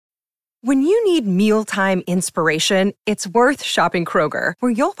When you need mealtime inspiration, it's worth shopping Kroger,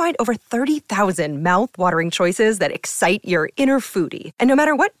 where you'll find over 30,000 mouth-watering choices that excite your inner foodie. And no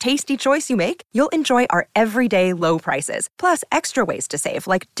matter what tasty choice you make, you'll enjoy our everyday low prices, plus extra ways to save,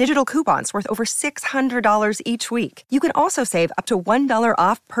 like digital coupons worth over $600 each week. You can also save up to $1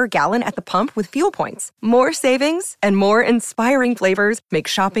 off per gallon at the pump with fuel points. More savings and more inspiring flavors make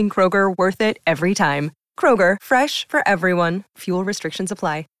shopping Kroger worth it every time. Kroger, fresh for everyone. Fuel restrictions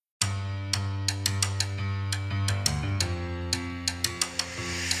apply.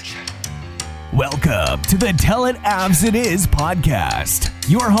 Welcome to the It Avs It Is podcast,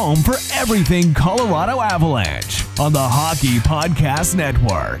 your home for everything Colorado Avalanche on the Hockey Podcast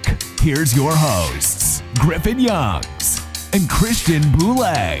Network. Here's your hosts, Griffin Youngs and Christian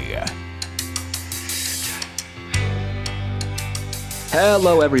Boulay.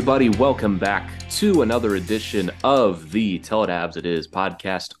 Hello, everybody. Welcome back to another edition of the It Avs It Is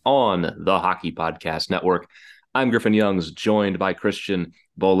podcast on the Hockey Podcast Network. I'm Griffin Youngs, joined by Christian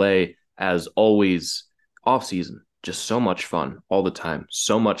Boulay. As always, off-season, just so much fun all the time.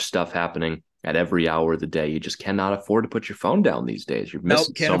 So much stuff happening at every hour of the day. You just cannot afford to put your phone down these days. You're missing so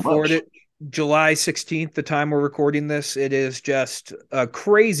much. Can't afford it. July 16th, the time we're recording this, it is just a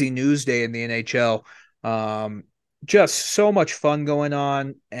crazy news day in the NHL. Just so much fun going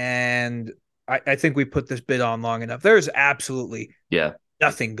on, and I think we put this bit on long enough. There's absolutely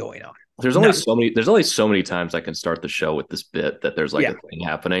nothing going on. There's only so many times I can start the show with this bit that there's like a thing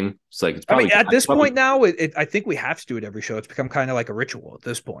happening. It's like, it's probably, at this point now, I think we have to do it every show. It's become kind of like a ritual at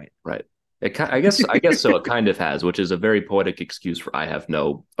this point. Right. I guess so. It kind of has, which is a very poetic excuse for I have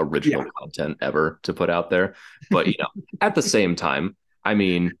no original content ever to put out there. But, at the same time, I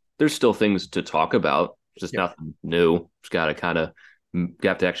mean, there's still things to talk about. Just nothing new. Just you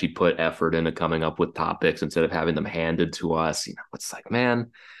have to actually put effort into coming up with topics instead of having them handed to us. It's like,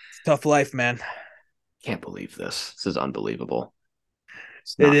 man, tough life, man. Can't believe this. This is unbelievable.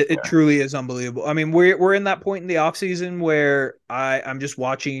 It truly is unbelievable. I mean, we're in that point in the off season where I'm just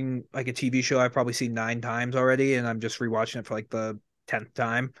watching like a TV show I've probably seen 9 times already, and I'm just rewatching it for like the 10th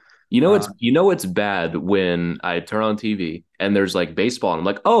time. It's bad when I turn on TV and there's like baseball, and I'm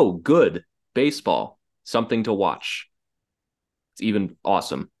like, oh, good baseball, something to watch. It's even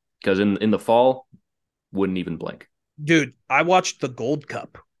awesome because in the fall, wouldn't even blink. Dude, I watched the Gold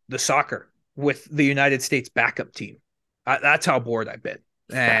Cup, the soccer, with the United States backup team. That's how bored I've been.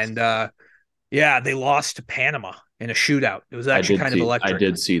 And they lost to Panama in a shootout. It was actually kind of electric. I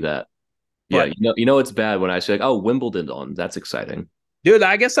did see that. But, yeah, it's bad when I say, like, oh, Wimbledon on. That's exciting. Dude,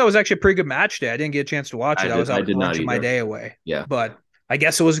 I guess that was actually a pretty good match day. I didn't get a chance to watch it. I was out lunching my day away. Yeah. But I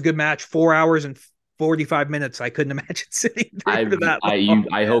guess it was a good match. 4 hours and 45 minutes. I couldn't imagine sitting through that.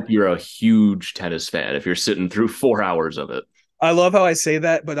 I hope you're a huge tennis fan if you're sitting through 4 hours of it. I love how I say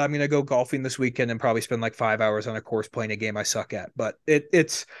that, but I'm going to go golfing this weekend and probably spend like 5 hours on a course playing a game I suck at. But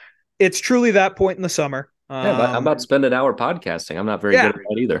it's truly that point in the summer. But I'm about to spend an hour podcasting. I'm not very good at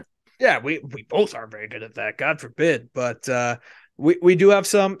that either. Yeah, we both aren't very good at that. God forbid. But we do have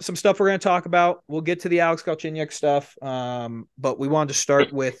some stuff we're going to talk about. We'll get to the Alex Galchenyuk stuff. But we wanted to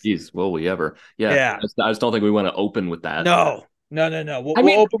start with. Jeez, will we ever? Yeah. I just don't think we want to open with that. No.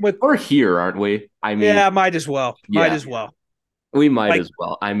 We'll open with. We're here, aren't we? I mean, might as well. We might as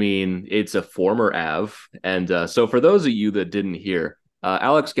well. I mean, it's a former Av. And so for those of you that didn't hear,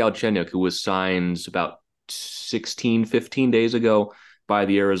 Alex Galchenyuk, who was signed about 15 days ago by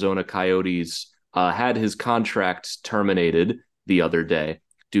the Arizona Coyotes, had his contract terminated the other day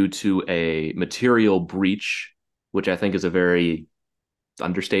due to a material breach, which I think is a very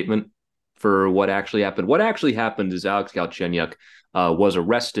understatement for what actually happened. What actually happened is Alex Galchenyuk was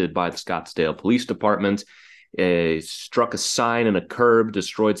arrested by the Scottsdale Police Department. Struck a sign in a curb,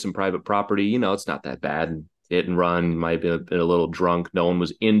 destroyed some private property. It's not that bad. Hit and run, might have been a little drunk. No one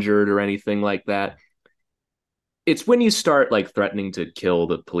was injured or anything like that. It's when you start like threatening to kill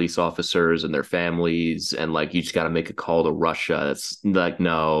the police officers and their families, and like you just got to make a call to Russia. It's like,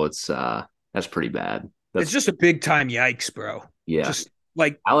 no, that's pretty bad. It's just a big time yikes, bro. Yeah, just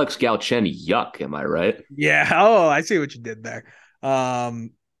like Alex Galchenyuk. Am I right? Yeah. Oh, I see what you did there.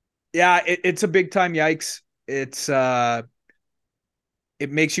 It's a big time yikes. It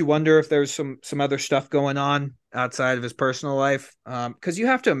makes you wonder if there's some other stuff going on outside of his personal life. Because you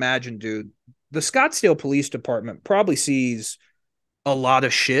have to imagine, dude, the Scottsdale Police Department probably sees a lot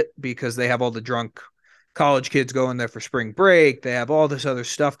of shit because they have all the drunk college kids going there for spring break. They have all this other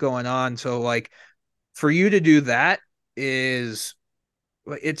stuff going on. So, like, for you to do that it's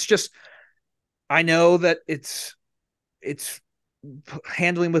just, I know that it's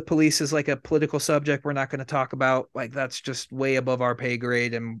handling with police is like a political subject we're not going to talk about. Like, that's just way above our pay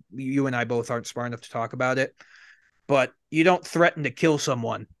grade, and you and I both aren't smart enough to talk about it. But you don't threaten to kill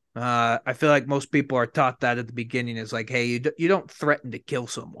someone. I feel like most people are taught that at the beginning is like, hey, you don't threaten to kill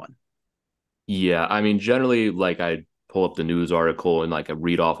someone. Yeah, I mean, generally, like I pull up the news article and like I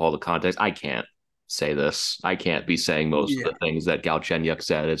read off all the context. I can't say this. I can't be saying most of Yeah. the things that Galchenyuk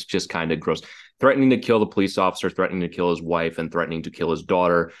said. It's just kind of gross. Threatening to kill the police officer, threatening to kill his wife, and threatening to kill his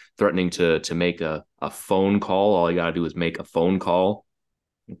daughter, threatening to make a phone call. All you gotta do is make a phone call.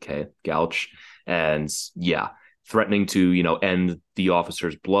 Okay, Gouch. And yeah, threatening to, end the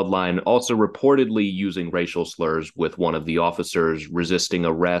officer's bloodline. Also reportedly using racial slurs with one of the officers, resisting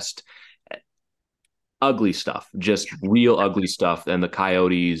arrest. Ugly stuff, just real ugly stuff. And the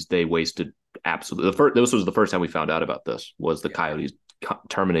Coyotes, they wasted absolutely. This was the first time we found out about this. Was the Coyotes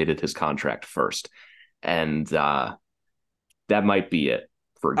terminated his contract first, and that might be it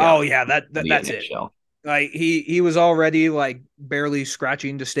for. Oh yeah, that's NHL. it. Like he was already like barely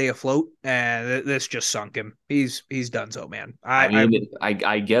scratching to stay afloat, and this just sunk him. He's done so, man.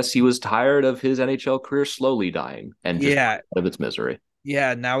 I guess he was tired of his NHL career slowly dying and just out of its misery.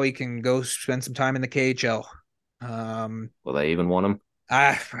 Yeah, now he can go spend some time in the KHL. Will they even want him?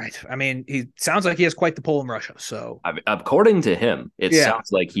 Right. I mean, he sounds like he has quite the pull in Russia. So, according to him, it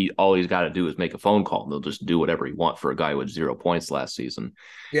sounds like all he's got to do is make a phone call, and they'll just do whatever he wants for a guy with 0 points last season.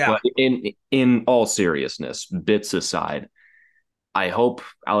 Yeah. But in all seriousness, bits aside, I hope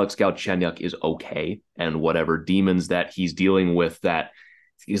Alex Galchenyuk is okay, and whatever demons that he's dealing with, that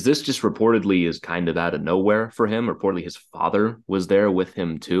is this just reportedly is kind of out of nowhere for him. Reportedly, his father was there with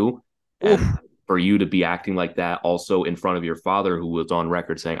him too. And for you to be acting like that also in front of your father, who was on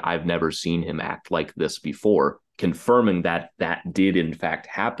record saying, I've never seen him act like this before, confirming that did in fact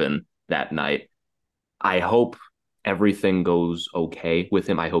happen that night. I hope everything goes okay with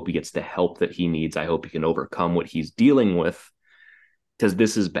him. I hope he gets the help that he needs. I hope he can overcome what he's dealing with, because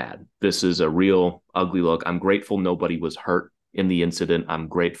this is bad. This is a real ugly look. I'm grateful nobody was hurt in the incident. I'm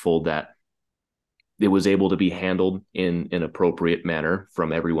grateful that it was able to be handled in an appropriate manner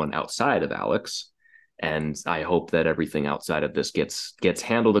from everyone outside of Alex. And I hope that everything outside of this gets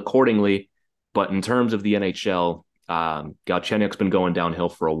handled accordingly. But in terms of the NHL, Galchenyuk's been going downhill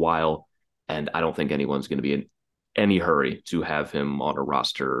for a while, and I don't think anyone's going to be in any hurry to have him on a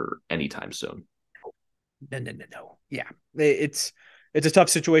roster anytime soon. No. Yeah, it's a tough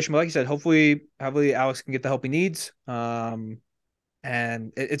situation, but like you said, hopefully Alex can get the help he needs.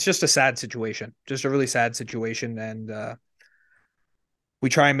 And it's just a sad situation, just a really sad situation. And we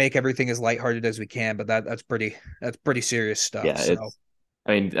try and make everything as lighthearted as we can, but that's pretty serious stuff. Yeah, so.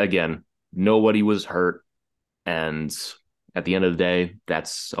 I mean, again, nobody was hurt, and at the end of the day,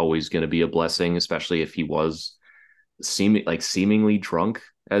 that's always going to be a blessing, especially if he was seemingly drunk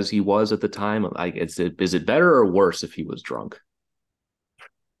as he was at the time. Like, is it better or worse if he was drunk?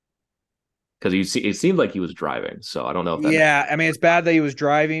 Because it seemed like he was driving, so I don't know if that. Yeah, I mean, it's bad that he was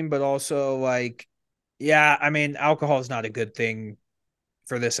driving, but also like, yeah, I mean, alcohol is not a good thing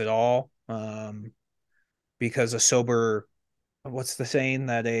for this at all. Because a sober, what's the saying,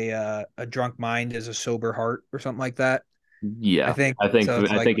 that a drunk mind is a sober heart or something like that. Yeah, I think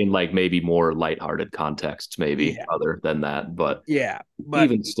in like maybe more lighthearted contexts, maybe other than that, but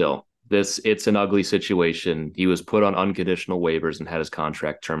even still, it's an ugly situation. He was put on unconditional waivers and had his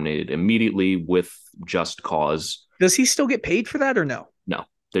contract terminated immediately with just cause. Does he still get paid for that or no? No,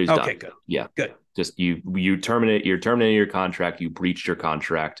 he's okay, done. Good. Yeah, good. Just you're terminating your contract. You breached your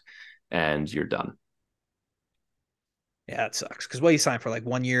contract, and you're done. Yeah, it sucks because he signed for like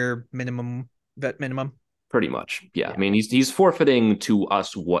 1 year vet minimum. Pretty much, yeah. I mean, he's forfeiting to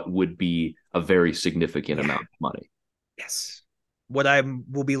us what would be a very significant amount of money. Yes, what I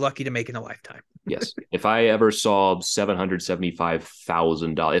will be lucky to make in a lifetime. Yes, if I ever saw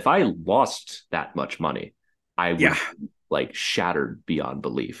 $775,000, if I lost that much money, I would be, like, shattered beyond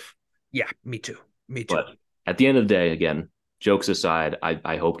belief. Yeah, me too. But at the end of the day, again, jokes aside,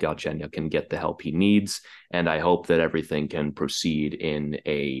 I hope Galchenyuk can get the help he needs, and I hope that everything can proceed in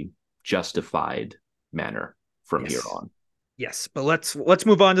a justified manner from here on. Yes, but let's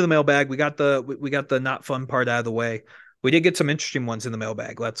move on to the mailbag. We got the not fun part out of the way. We did get some interesting ones in the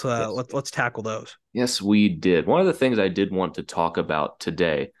mailbag. Let's tackle those. Yes, we did. One of the things I did want to talk about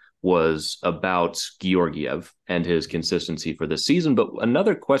today was about Georgiev and his consistency for this season, but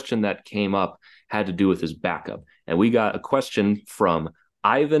another question that came up had to do with his backup. And we got a question from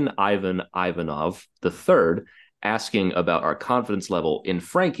Ivanov III asking about our confidence level in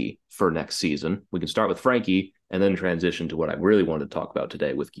Frankie for next season. We can start with Frankie and then transition to what I really wanted to talk about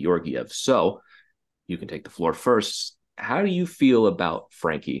today with Georgiev. So you can take the floor first. how do you feel about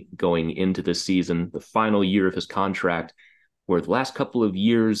Frankie going into the season, the final year of his contract, where the last couple of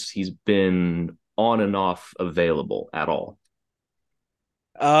years he's been on and off available at all?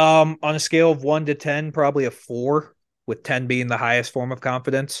 On a scale of 1 to 10, probably a 4, with 10 being the highest form of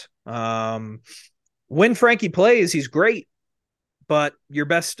confidence. When Frankie plays, he's great, but your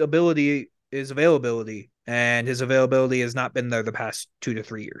best ability is availability, and his availability has not been there the past 2 to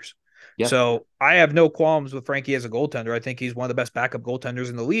 3 years. Yeah. So I have no qualms with Frankie as a goaltender. I think he's one of the best backup goaltenders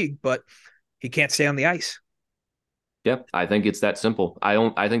in the league, but he can't stay on the ice. Yeah, I think it's that simple.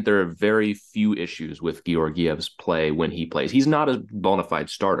 I think there are very few issues with Georgiev's play when he plays. He's not a bona fide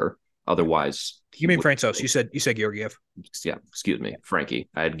starter. Otherwise, you mean Francois? You said Georgiev. Yeah, excuse me, Frankie.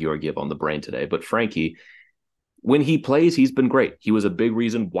 I had Georgiev on the brain today, but Frankie, when he plays, he's been great. He was a big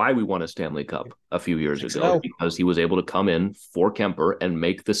reason why we won a Stanley Cup a few years ago, because he was able to come in for Kemper and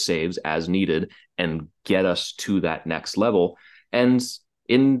make the saves as needed and get us to that next level. And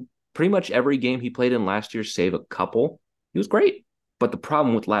in pretty much every game he played in last year, save a couple, he was great. But the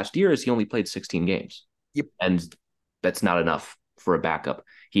problem with last year is he only played 16 games. Yep. And that's not enough for a backup.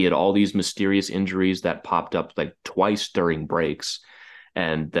 He had all these mysterious injuries that popped up like twice during breaks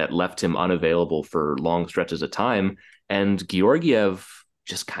and that left him unavailable for long stretches of time. And Georgiev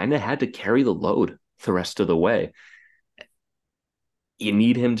just kind of had to carry the load the rest of the way. You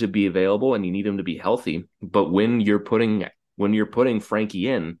need him to be available and you need him to be healthy. But when you're putting Frankie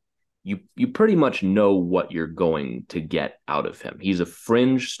in, you pretty much know what you're going to get out of him. He's a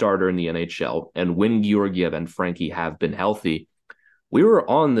fringe starter in the NHL. And when Georgiev and Frankie have been healthy, we were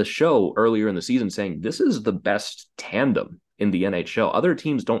on the show earlier in the season saying this is the best tandem in the NHL. Other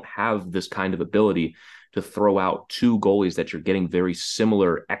teams don't have this kind of ability to throw out two goalies that you're getting very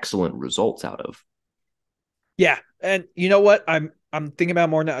similar, excellent results out of. Yeah. And you know what? I'm thinking about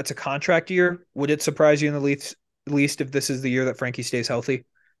more now. It's a contract year. Would it surprise you in the least if this is the year that Frankie stays healthy?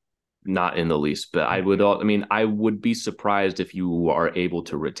 Not in the least, but I would be surprised if you are able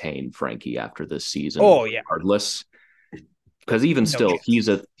to retain Frankie after this season. Oh, yeah. Regardless. Because even still,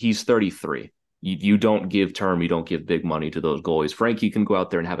 he's 33. You don't give term, you don't give big money to those goalies. Frankie can go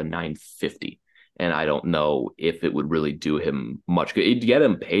out there and have a 950, and I don't know if it would really do him much good. It'd get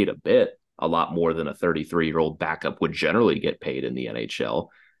him paid a lot more than a 33-year-old backup would generally get paid in the NHL.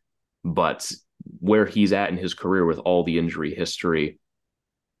 But where he's at in his career with all the injury history,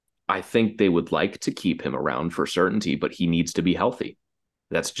 I think they would like to keep him around for certainty, but he needs to be healthy.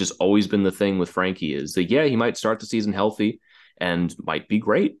 That's just always been the thing with Frankie is that, yeah, he might start the season healthy and might be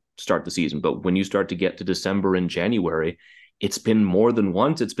great start the season. But when you start to get to December and January, it's been more than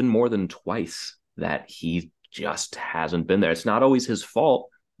once. It's been more than twice that he just hasn't been there. It's not always his fault,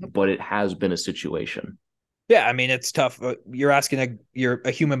 but it has been a situation. Yeah, I mean, it's tough. You're asking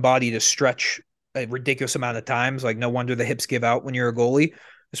a human body to stretch a ridiculous amount of times. Like, no wonder the hips give out when you're a goalie,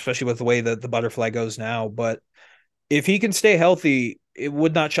 especially with the way that the butterfly goes now. But if he can stay healthy, it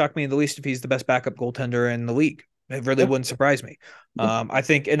would not shock me in the least if he's the best backup goaltender in the league. It really wouldn't surprise me. I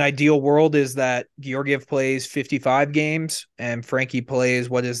think an ideal world is that Georgiev plays 55 games and Frankie plays,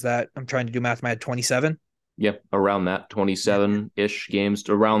 what is that? I'm trying to do math in my head, 27? Yeah, around that 27-ish games,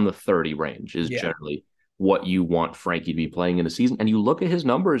 around the 30 range is generally what you want Frankie to be playing in a season. And you look at his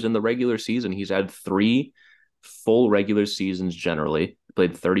numbers in the regular season, he's had 3 full regular seasons generally. He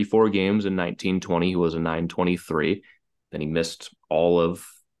played 34 games in 1920. He was a 923. Then he missed all of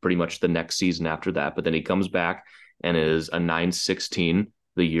pretty much the next season after that. But then he comes back and is a 916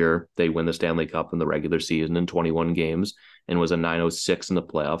 the year they win the Stanley Cup in the regular season in 21 games, and was a 906 in the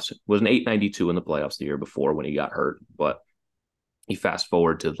playoffs. Was an 892 in the playoffs the year before when he got hurt. But he fast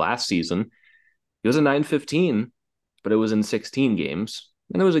forward to last season, he was a 915, but it was in 16 games.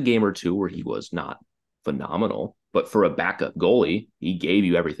 And there was a game or two where he was not phenomenal. But for a backup goalie, he gave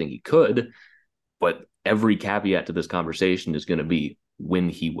you everything he could. But every caveat to this conversation is going to be when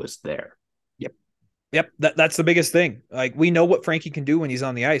he was there. Yep. That's the biggest thing. Like, we know what Frankie can do when he's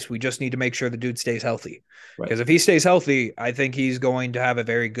on the ice. We just need to make sure the dude stays healthy. Because if he stays healthy, I think he's going to have a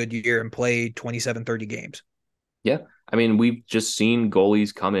very good year and play 27, 30 games. Yeah. I mean, we've just seen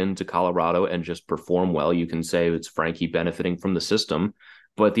goalies come into Colorado and just perform well. You can say it's Frankie benefiting from the system.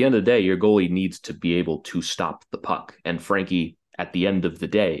 But at the end of the day, your goalie needs to be able to stop the puck. And Frankie, at the end of the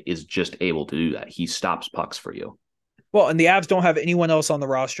day, is just able to do that. He stops pucks for you. Well, and the Avs don't have anyone else on the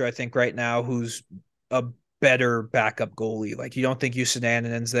roster, I think, right now who's a better backup goalie. Like, you don't think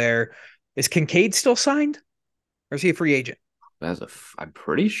Usananen's there. Is Kincaid still signed? Or is he a free agent? I'm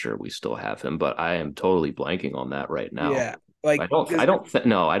pretty sure we still have him, but I am totally blanking on that right now. Yeah. Like, I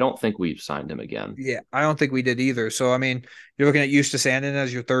don't think we've signed him again. Yeah, I don't think we did either. So, I mean, you're looking at Usanenen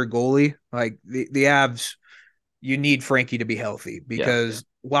as your third goalie. Like, the Avs, you need Frankie to be healthy because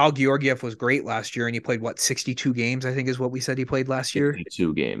while Georgiev was great last year and he played 62 games, I think is what we said he played last year.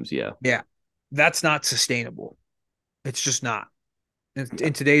 62 games, yeah. Yeah. That's not sustainable. It's just not.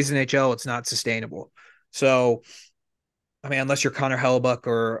 In today's NHL, it's not sustainable. So, I mean, unless you're Connor Hellebuck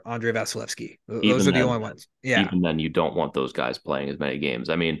or Andrei Vasilevsky, those are the only ones. Yeah. Even then, you don't want those guys playing as many games.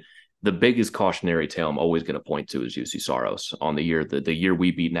 I mean, the biggest cautionary tale I'm always going to point to is UC Saros. On the year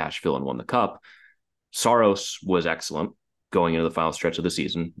we beat Nashville and won the Cup, Saros was excellent going into the final stretch of the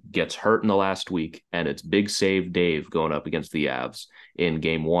season, gets hurt in the last week, and it's big save Dave going up against the Avs in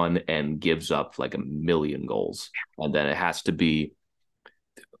game 1 and gives up like 1 million goals. And then it has to be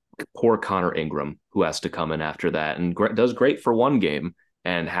poor Connor Ingram who has to come in after that and does great for one game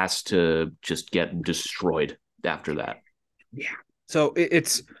and has to just get destroyed after that. Yeah. So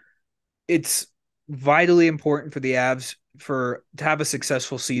it's vitally important for the Avs to have a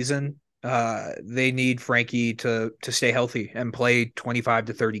successful season. They need Frankie to stay healthy and play 25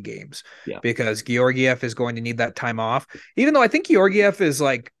 to 30 games because Georgiev is going to need that time off. Even though I think Georgiev is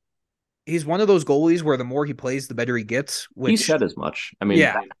like, he's one of those goalies where the more he plays, the better he gets. He said as much. I mean,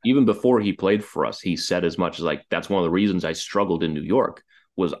 even before he played for us, he said as much as like, that's one of the reasons I struggled in New York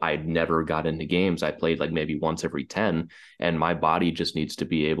was I never got into games. I played like maybe once every 10 and my body just needs to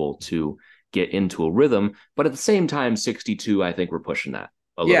be able to get into a rhythm. But at the same time, 62, I think we're pushing that.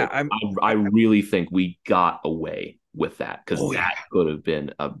 I really think we got away with that because that could have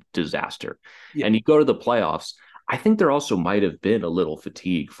been a disaster. Yeah. And you go to the playoffs, I think there also might have been a little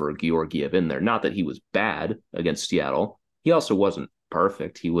fatigue for Georgiev in there. Not that he was bad against Seattle. He also wasn't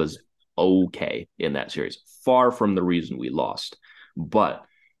perfect. He was okay in that series. Far from the reason we lost. But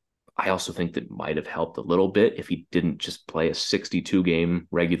I also think that might have helped a little bit if he didn't just play a 62-game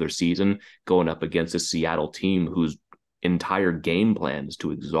regular season going up against a Seattle team whose entire game plan is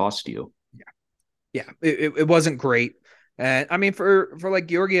to exhaust you. Yeah. It wasn't great. And I mean, for like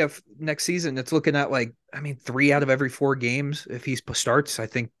Georgiev next season, it's looking at 3 out of every 4 games. If he starts, I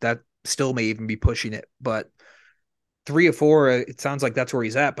think that still may even be pushing it, but 3 or 4, it sounds like that's where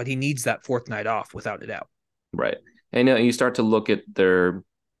he's at, but he needs that 4th night off without a doubt. Right. And you start to look at their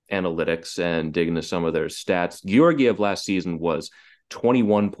analytics and dig into some of their stats. Georgiev last season was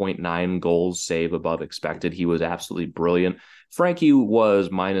 21.9 goals save above expected. He was absolutely brilliant. Frankie was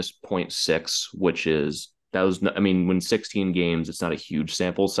minus 0.6, which is, when 16 games, it's not a huge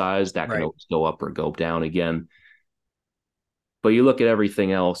sample size. That can always go up or go down again. But you look at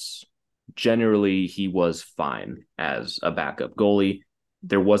everything else, generally he was fine as a backup goalie.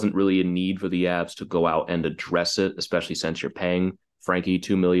 There wasn't really a need for the Avs to go out and address it, especially since you're paying Frankie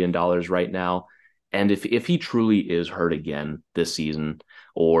 $2 million right now. And if he truly is hurt again this season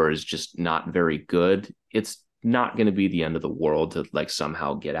or is just not very good, it's not going to be the end of the world to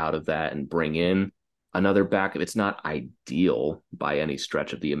somehow get out of that and bring in another backup. It's not ideal by any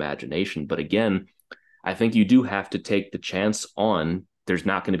stretch of the imagination. But again, I think you do have to take the chance on there's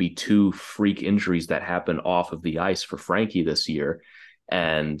not going to be 2 freak injuries that happen off of the ice for Frankie this year.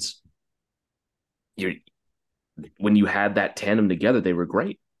 And when you had that tandem together, they were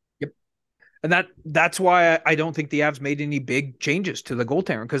great. And that's why I don't think the Avs made any big changes to the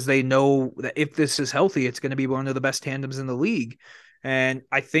goaltender because they know that if this is healthy, it's going to be one of the best tandems in the league. And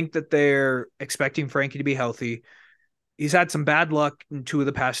I think that they're expecting Frankie to be healthy. He's had some bad luck in 2 of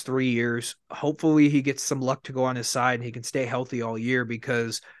the past 3 years. Hopefully he gets some luck to go on his side and he can stay healthy all year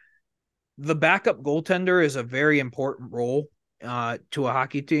because the backup goaltender is a very important role to a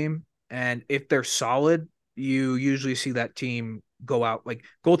hockey team. And if they're solid, you usually see that team go out.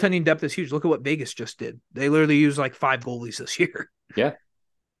 Goaltending depth is huge. Look at what Vegas just did. They literally used 5 goalies this year. Yeah.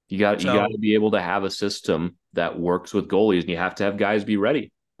 You got to be able to have a system that works with goalies, and you have to have guys be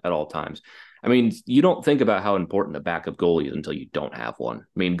ready at all times. I mean, you don't think about how important a backup goalie is until you don't have one.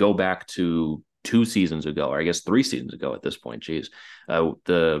 I mean, go back to 2 seasons ago, or I guess 3 seasons ago at this point. Geez,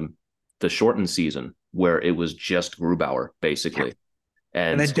 the shortened season where it was just Grubauer basically.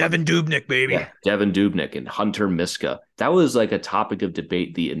 And then Devin Dubnyk, baby. Yeah, Devin Dubnyk and Hunter Miska. That was a topic of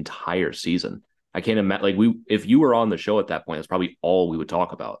debate the entire season. I can't imagine, if you were on the show at that point, that's probably all we would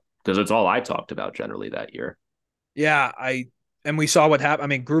talk about because it's all I talked about generally that year. Yeah, and we saw what happened. I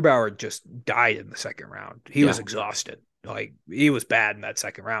mean, Grubauer just died in the second round. He was exhausted. He was bad in that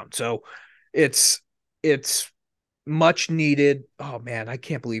second round. So it's much needed. Oh man, I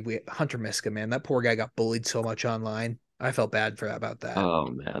can't believe Hunter Miska, man. That poor guy got bullied so much online. I felt bad about that. Oh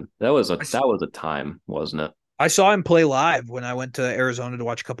man, that was a time, wasn't it? I saw him play live when I went to Arizona to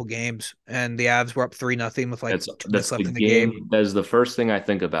watch a couple games, and the Avs were up 3-0 with 2 minutes left in the game. That's the first thing I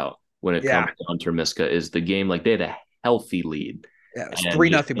think about when it comes to Hunter Miska is the game. They had a healthy lead. Yeah, it was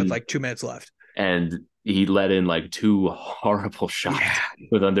 3-0 with 2 minutes left. and he let in like 2 horrible shots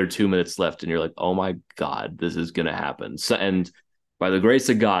with under 2 minutes left, and you're like, oh my God, this is gonna happen. So, and by the grace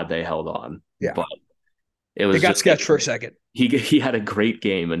of God, they held on. Yeah. But it was It got just sketched for a second. he had a great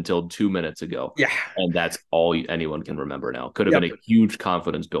game until 2 minutes ago. Yeah. And that's all anyone can remember now. Could have been a huge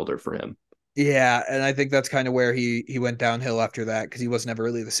confidence builder for him. Yeah, and I think that's kind of where he went downhill after that, because he was never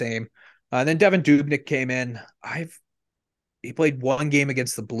really the same. And then Devin Dubnyk came in. He played one game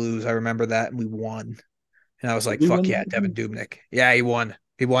against the Blues. I remember that, and we won. And I was like, fuck yeah, Devin Dubnyk. Yeah, he won.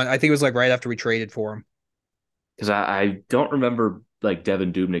 He won. I think it was like right after we traded for him. Because I don't remember like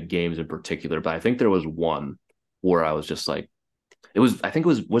Devin Dubnyk games in particular, but I think there was one where I was just like, I think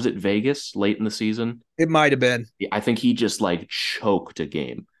it was it Vegas late in the season? It might have been. I think he just like choked a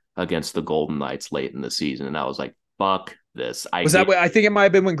game against the Golden Knights late in the season. And I was like, fuck this. I think it might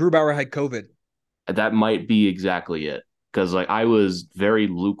have been when Grubauer had COVID. That might be exactly it. Because like I was very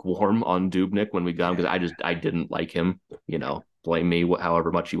lukewarm on Dubnyk when we got him, because I didn't like him. Blame me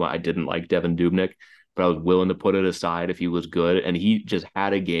however much you want. I didn't like Devin Dubnyk, but I was willing to put it aside if he was good. And he just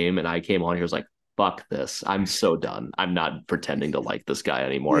had a game, and I came on here, was like, fuck this. I'm so done. I'm not pretending to like this guy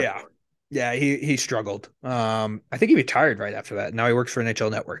anymore. Yeah. Yeah, he struggled. I think he retired right after that. Now he works for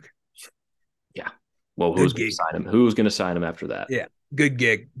NHL Network. Yeah. Well, who's going to sign him? Who's going to sign him after that? Yeah, good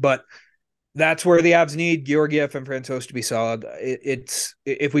gig. But that's where the Avs need Georgiev and Francouz to be solid. It's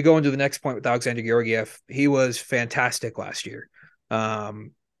if we go into the next point with Alexander Georgiev, he was fantastic last year.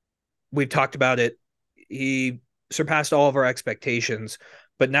 We've talked about it. He surpassed all of our expectations,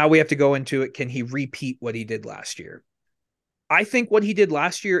 but now we have to go into it. Can he repeat what he did last year? I think what he did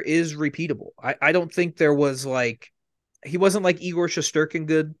last year is repeatable. I don't think there was he wasn't like Igor Shesterkin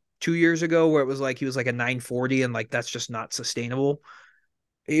good 2 years ago, where it was like he was like a 940 and like that's just not sustainable.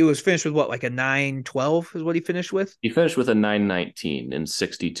 He was finished with what, like a 912 is what he finished with? He finished with a 919 in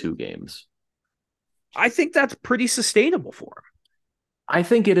 62 games. I think that's pretty sustainable for him. I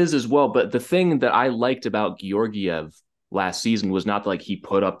think it is as well. But the thing that I liked about Georgiev last season was not like he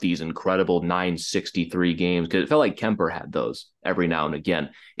put up these incredible 963 games, because it felt like Kemper had those every now and again.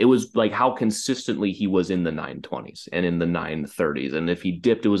 It was like how consistently he was in the 920s and in the 930s. And if he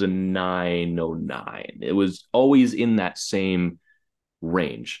dipped, it was a 909. It was always in that same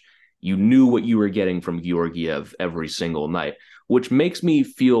range. You knew what you were getting from Georgiev every single night, which makes me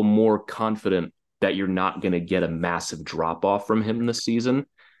feel more confident that you're not going to get a massive drop off from him this season.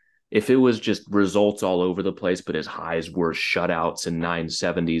 If it was just results all over the place, but his highs were shutouts and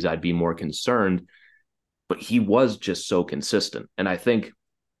 970s, I'd be more concerned. But he was just so consistent. And I think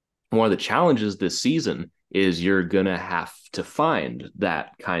one of the challenges this season is you're going to have to find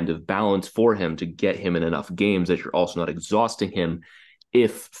that kind of balance for him to get him in enough games that you're also not exhausting him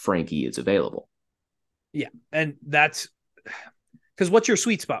if Frankie is available. Yeah. And that's because what's your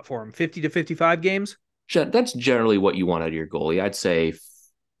sweet spot for him? 50 to 55 games? That's generally what you want out of your goalie. I'd say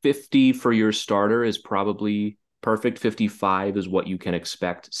 50 for your starter is probably perfect. 55 is what you can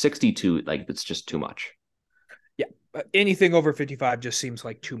expect. 62, like, it's just too much. Yeah. Anything over 55 just seems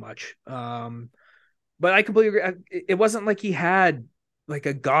like too much. But I completely agree. It wasn't like he had like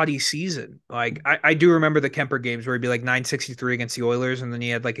a gaudy season. Like I do remember the Kemper games where he'd be like 963 against the Oilers, and then he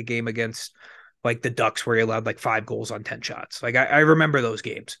had like a game against like the Ducks where he allowed like 5 goals on 10 shots. Like I remember those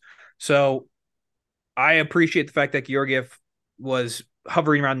games. So I appreciate the fact that Georgiev was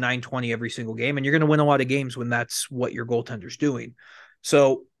hovering around 920 every single game, and you're going to win a lot of games when that's what your goaltender's doing.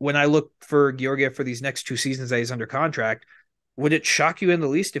 So when I look for Georgiev for these next 2 seasons that he's under contract, would it shock you in the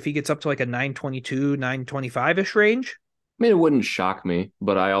least if he gets up to like a 922, 925-ish range? I mean, it wouldn't shock me,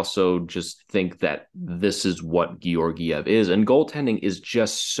 but I also just think that this is what Georgiev is. And goaltending is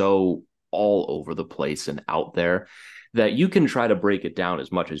just so all over the place and out there that you can try to break it down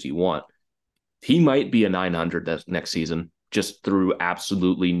as much as you want. He might be a 900 next season just through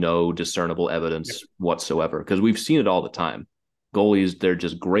absolutely no discernible evidence whatsoever, because we've seen it all the time. Goalies, they're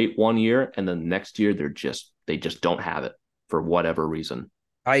just great one year, and then next year they just don't have it for whatever reason.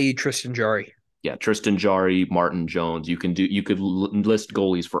 I.e. Tristan Jarry. Yeah, Tristan Jarry, Martin Jones. You could list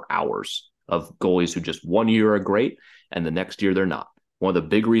goalies for hours of goalies who just 1 year are great, and the next year they're not. One of the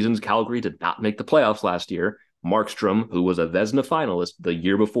big reasons Calgary did not make the playoffs last year, Markstrom, who was a Vezina finalist the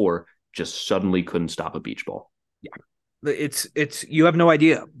year before, just suddenly couldn't stop a beach ball. Yeah, it's you have no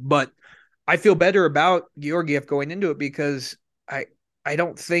idea, but I feel better about Georgiev going into it because I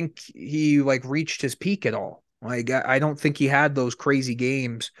don't think he like reached his peak at all. Like I don't think he had those crazy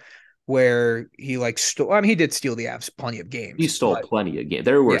games where he like stole. I mean, he did steal the Avs plenty of games. He stole plenty of games.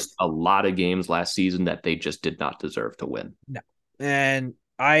 There were a lot of games last season that they just did not deserve to win. No, and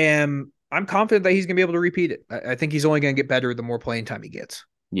I'm confident that he's going to be able to repeat it. I think he's only going to get better the more playing time he gets.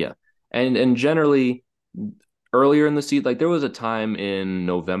 Yeah. And generally earlier in the season, like there was a time in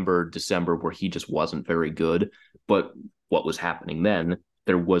November, December where he just wasn't very good. But what was happening then,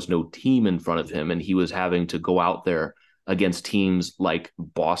 there was no team in front of him, and he was having to go out there against teams like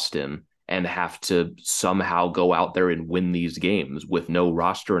Boston and have to somehow go out there and win these games with no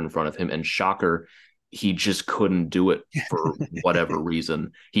roster in front of him. And shocker, he just couldn't do it for whatever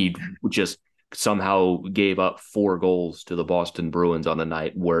reason. He just somehow gave up 4 goals to the Boston Bruins on a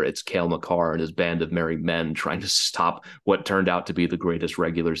night where it's Cale Makar and his band of merry men trying to stop what turned out to be the greatest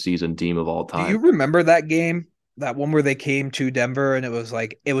regular season team of all time. Do you remember that game? That one where they came to Denver and it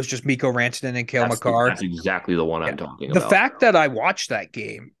was just Mikko Rantanen and Cale Makar. That's exactly the one I'm talking about. The fact that I watched that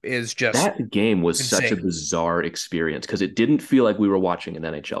game is just that game was insane. Such a bizarre experience because it didn't feel like we were watching an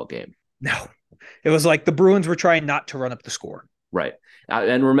NHL game. No, it was like the Bruins were trying not to run up the score. Right.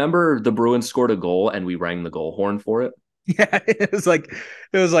 And remember the Bruins scored a goal and we rang the goal horn for it. Yeah, it was like,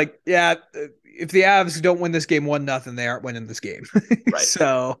 yeah, if the Avs don't win this game 1-0, they aren't winning this game. Right.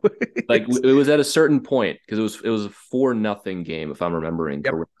 So like it was at a certain point because it was a 4-0 game, if I'm remembering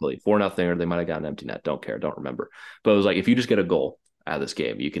correctly. 4-0, or they might have gotten an empty net. Don't care. Don't remember. But it was like, if you just get a goal out of this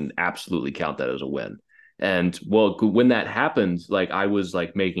game, you can absolutely count that as a win. And well, when that happened, like I was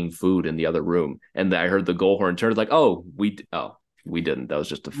like making food in the other room and I heard the goal horn turn. Like, we didn't. That was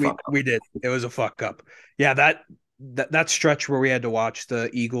just a fuck up. We did. It was a fuck up. Yeah. That stretch where we had to watch the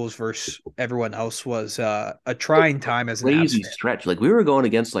Eagles versus everyone else was a trying time as an crazy stretch. Like we were going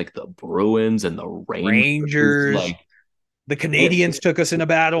against like the Bruins and the Rangers. Like the Canadians took us in a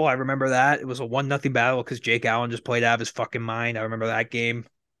battle. I remember that. It was a 1-0 battle because Jake Allen just played out of his fucking mind. I remember that game.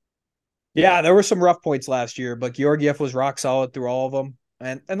 Yeah, there were some rough points last year, but Georgiev was rock solid through all of them.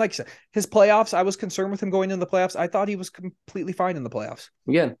 And like you said, his playoffs, I was concerned with him going into the playoffs. I thought he was completely fine in the playoffs.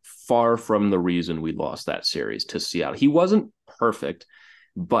 Again, far from the reason we lost that series to Seattle. He wasn't perfect,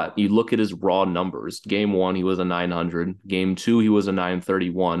 but you look at his raw numbers. Game 1, he was a 900. Game 2, he was a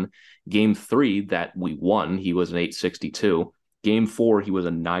 931. Game 3, that we won, he was an 862. Game 4, he was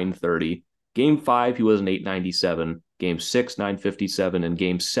a 930. Game 5, he was an 897. Game 6, 957. And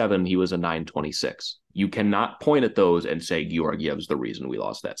Game 7, he was a 926. You cannot point at those and say Georgiev's the reason we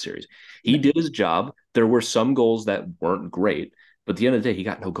lost that series. He did his job. There were some goals that weren't great, but at the end of the day, he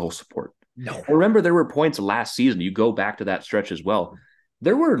got no goal support. No. I remember there were points last season. You go back to that stretch as well.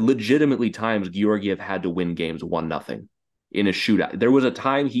 There were legitimately times Georgiev had to win games 1-0 in a shootout. There was a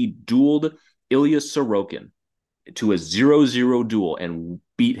time he dueled Ilya Sorokin to a 0-0 duel and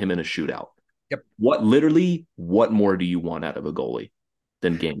beat him in a shootout. Yep. What more do you want out of a goalie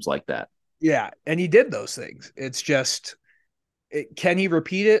than games like that? Yeah, and he did those things. It's just, can he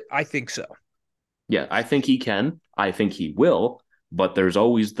repeat it? I think so. Yeah, I think he can. I think he will. But there's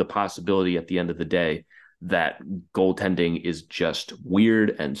always the possibility at the end of the day that goaltending is just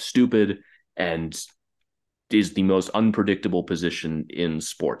weird and stupid and is the most unpredictable position in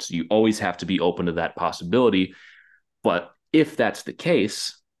sports. You always have to be open to that possibility. But if that's the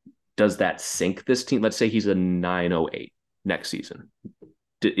case, does that sink this team? Let's say he's a 908 next season.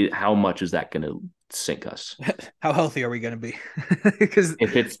 How much is that going to sink us? How healthy are we going to be? Because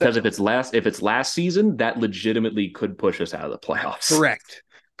if it's last season, that legitimately could push us out of the playoffs.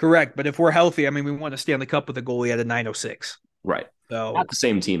 Correct. But if we're healthy, I mean, we won a Stanley Cup with a goalie at a 906. Right. So not the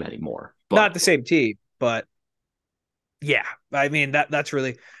same team anymore. Not the same team, but yeah, I mean that's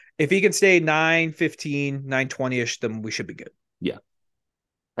really, if he can stay 915, 920ish, then we should be good. Yeah.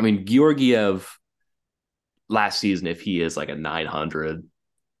 I mean, Georgiev last season, if he is like a 900.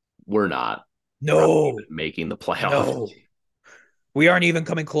 We're not making the playoffs. No. We aren't even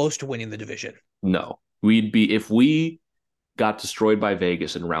coming close to winning the division. No. We'd be, if we got destroyed by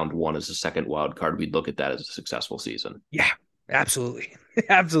Vegas in round 1 as a second wild card, we'd look at that as a successful season. Yeah, absolutely.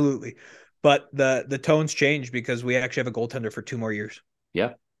 Absolutely. But the tones change because we actually have a goaltender for 2 more years.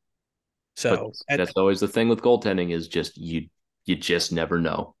 Yeah. So that's always the thing with goaltending is just you just never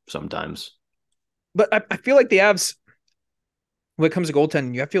know sometimes. But I feel like the Avs, when it comes to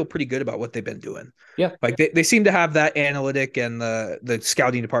goaltending, you feel pretty good about what they've been doing. Yeah. Like they seem to have that analytic and the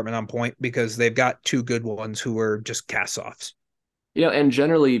scouting department on point because they've got 2 good ones who are just cast-offs. You know, and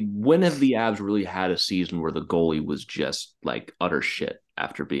generally, when have the Avs really had a season where the goalie was just like utter shit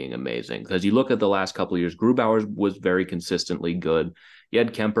after being amazing? Because you look at the last couple of years, Grubauer was very consistently good. You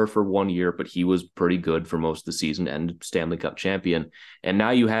had Kemper for 1 year, but he was pretty good for most of the season and Stanley Cup champion. And now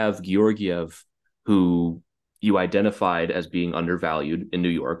you have Georgiev, who you identified as being undervalued in New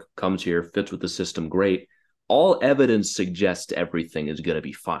York, comes here, fits with the system great. All evidence suggests everything is going to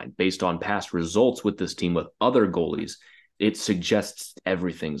be fine. Based on past results with this team with other goalies, it suggests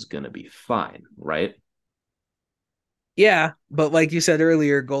everything's going to be fine, right? Yeah, but like you said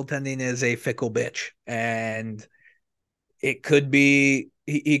earlier, goaltending is a fickle bitch, and it could be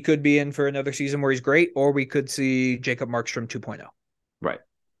he could be in for another season where he's great, or we could see Jacob Markstrom 2.0. Right.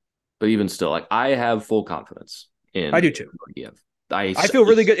 But even still, like I have full confidence I in do too. Georgiev. I feel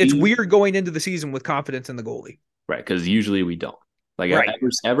really good. It's weird going into the season with confidence in the goalie. Right, because usually we don't. Like right.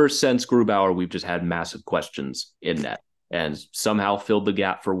 ever since Grubauer, we've just had massive questions in net, and somehow filled the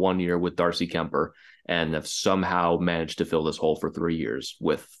gap for 1 year with Darcy Kemper, and have somehow managed to fill this hole for 3 years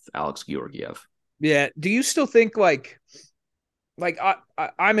with Alex Georgiev. Yeah. Do you still think I'm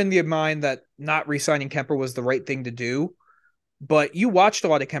in the mind that not re-signing Kemper was the right thing to do? But you watched a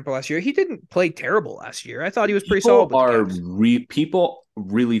lot of Kemper last year. He didn't play terrible last year. I thought he was pretty solid with the Avs. People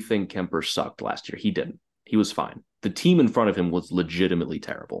really think Kemper sucked last year. He didn't. He was fine. The team in front of him was legitimately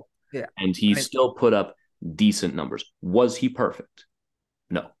terrible. Yeah. And he still put up decent numbers. Was he perfect?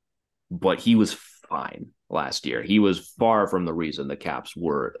 No. But he was fine last year. He was far from the reason the Caps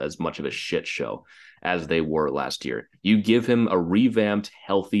were as much of a shit show as they were last year. You give him a revamped,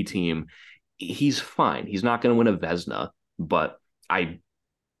 healthy team, he's fine. He's not going to win a Vezina, but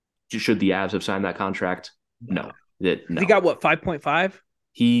should the Avs have signed that contract? No. No. He got what, 5.5?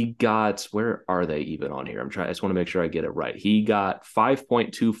 He got, where are they even on here? I just want to make sure I get it right. He got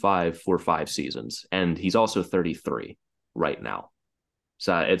 5.25 for 5 seasons, and he's also 33 right now.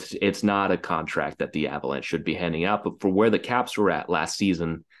 So it's not a contract that the Avalanche should be handing out, but for where the Caps were at last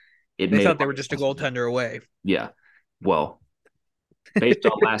season, they thought they were just a goaltender away. Yeah. Well, based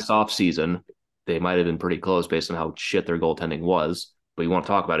on last offseason, they might have been pretty close based on how shit their goaltending was. But you want to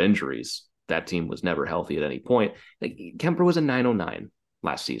talk about injuries. That team was never healthy at any point. Like, Kemper was a 909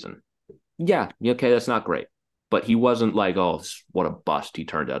 last season. Yeah, okay, that's not great. But he wasn't like, oh, what a bust he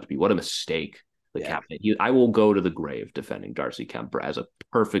turned out to be. What a mistake. The captain. I will go to the grave defending Darcy Kemper as a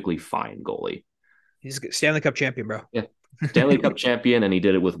perfectly fine goalie. He's a Stanley Cup champion, bro. Yeah, Stanley Cup champion, and he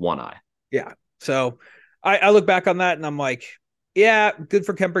did it with one eye. Yeah. So I look back on that and I'm like, yeah, good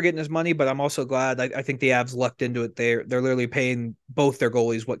for Kemper getting his money, but I'm also glad. I think the Avs lucked into it. They're literally paying both their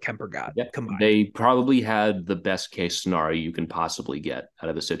goalies what Kemper got. Yep. They probably had the best case scenario you can possibly get out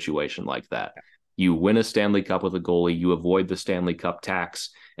of a situation like that. You win a Stanley Cup with a goalie, you avoid the Stanley Cup tax,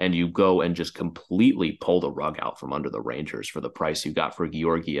 and you go and just completely pull the rug out from under the Rangers for the price you got for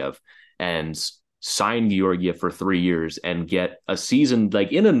Georgiev, and sign Georgiev for 3 years and get a season,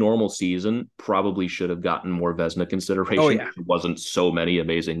 like in a normal season, probably should have gotten more Vezina consideration. Oh, yeah. There wasn't so many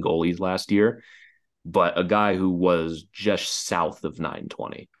amazing goalies last year, but a guy who was just south of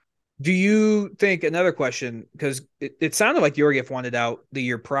 920. Do you think, another question, because it sounded like Georgiev wanted out the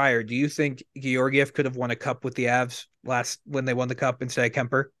year prior. Do you think Georgiev could have won a cup with the Avs when they won the cup instead of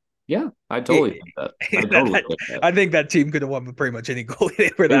Kemper? Yeah, I totally think that. I think that team could have won with pretty much any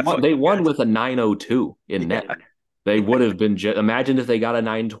goalie. They won with a 902 in net. They would have been. Imagine if they got a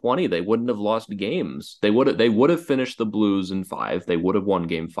 920, they wouldn't have lost games. They would have finished the Blues in 5. They would have won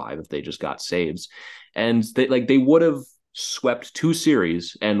Game 5 if they just got saves, and they would have swept 2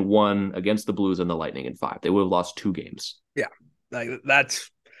 series and won against the Blues and the Lightning in 5. They would have lost 2 games. Yeah,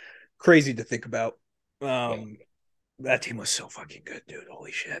 that's crazy to think about. That team was so fucking good, dude.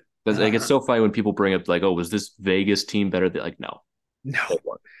 Holy shit. Because it's so funny when people bring up like, oh, was this Vegas team better? They're like, no.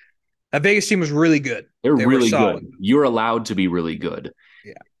 That Vegas team was really good. They were really good. You're allowed to be really good.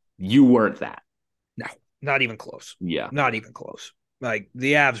 Yeah. You weren't that. No, not even close. Yeah. Not even close. Like,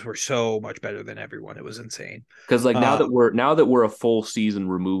 the Avs were so much better than everyone. It was insane. Because like now that we're a full season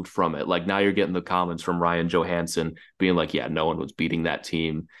removed from it, like now you're getting the comments from Ryan Johansson being like, yeah, no one was beating that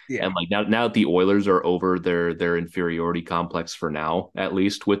team. Yeah. And like now that the Oilers are over their inferiority complex for now, at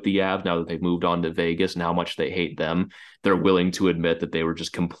least with the Avs, now that they've moved on to Vegas and how much they hate them, they're willing to admit that they were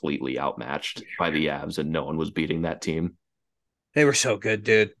just completely outmatched by the Avs and no one was beating that team. They were so good,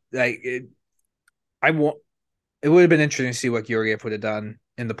 dude. It would have been interesting to see what Georgiev would have done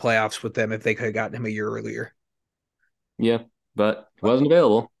in the playoffs with them if they could have gotten him a year earlier. Yeah, but he wasn't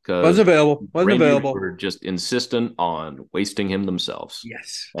available. Wasn't available. Were just insistent on wasting him themselves.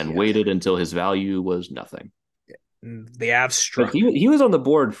 Yes. And waited until his value was nothing. The Avs struck. He was on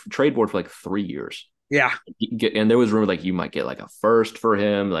the trade board for like 3 years. Yeah. And there was rumor like you might get like a first for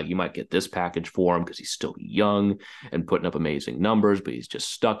him. Like you might get this package for him because he's still young and putting up amazing numbers, but he's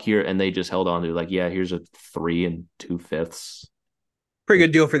just stuck here. And they just held on to like, yeah, here's a 3 2/5. Pretty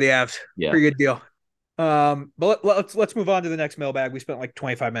good deal for the Avs. Yeah. Pretty good deal. But let's move on to the next mailbag. We spent like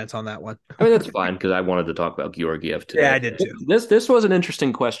 25 minutes on that one. I mean, that's fine because I wanted to talk about Georgiev today. Yeah, I did too. This was an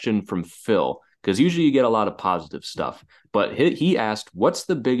interesting question from Phil because usually you get a lot of positive stuff, but he asked, what's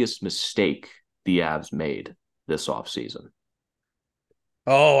the biggest mistake the Avs made this offseason?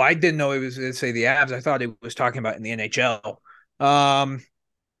 Oh, I didn't know it was going to say the Avs. I thought it was talking about in the NHL. Um,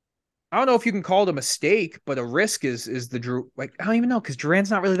 I don't know if you can call it a mistake, but a risk is the Drew. Like I don't even know because Duran's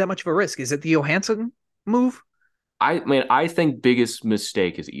not really that much of a risk. Is it the Johansson move? I think biggest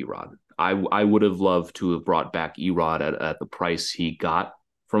mistake is Erod. I would have loved to have brought back Erod at the price he got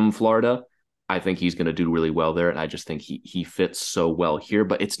from Florida. I think he's going to do really well there, and I just think he fits so well here.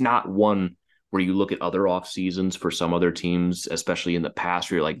 But it's not one where you look at other off seasons for some other teams, especially in the past,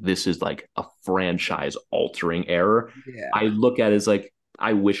 where you're like, this is like a franchise altering error. I Yeah. look at it as like,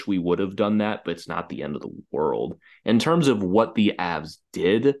 I wish we would have done that, but it's not the end of the world. In terms of what the Avs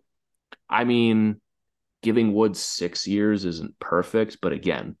did, I mean, giving Woods 6 years isn't perfect, but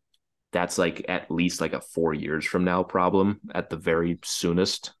again, that's like at least like a 4 years from now problem at the very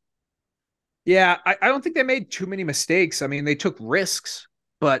soonest. Yeah, I don't think they made too many mistakes. I mean, they took risks,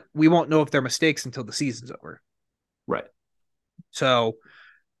 but we won't know if they're mistakes until the season's over. Right. So,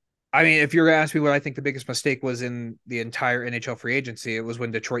 I mean, if you're going to ask me what I think the biggest mistake was in the entire NHL free agency, it was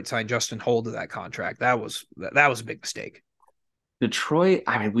when Detroit signed Justin Holl to that contract. That was a big mistake. Detroit,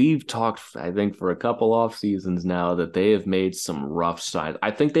 I mean, we've talked, I think, for a couple off seasons now that they have made some rough signs. I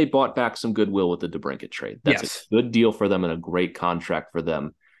think they bought back some goodwill with the DeBrincat trade. That's a Yes. good deal for them and a great contract for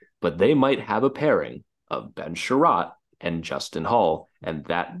them. But they might have a pairing of Ben Sherratt and Justin Hall, and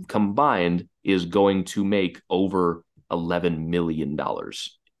that combined is going to make over $11 million.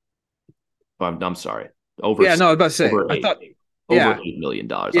 I'm sorry, over Yeah, no, I was about to say. over I eight thought, over yeah, $8 million.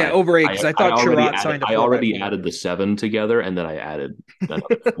 yeah, over eight because I I thought already Sherratt added signed a I four by already four. added the seven together, and then I added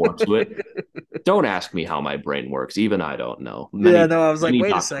another four to it. Don't ask me how my brain works. Even I don't know. Yeah, Many no, I was like, many wait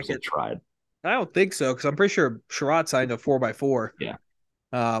a doctors have second. tried. I don't think so because I'm pretty sure Sherratt signed a four by four, Yeah,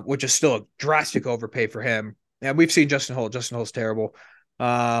 which is still a drastic overpay for him. And we've seen Justin Holl. Justin Holl's terrible.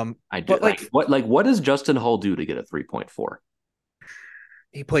 I do. But like What does Justin Hull do to get a 3.4?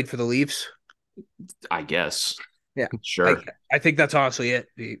 he played for the Leafs. I guess. Yeah, I Sure. I think that's honestly it.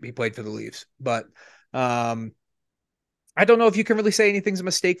 He played for the Leafs, but um, I don't know if you can really say anything's a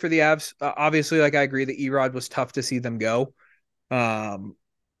mistake for the Avs. Obviously, like I agree that Erod was tough to see them go. Um,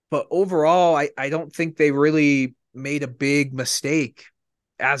 but overall, I don't think they really made a big mistake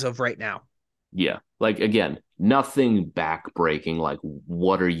as of right now. Yeah. Like again, nothing backbreaking, like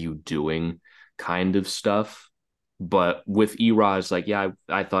what are you doing kind of stuff. But with Erod, like, yeah,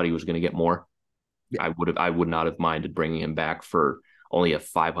 I thought he was going to get more. Yeah. I would not have minded bringing him back for only a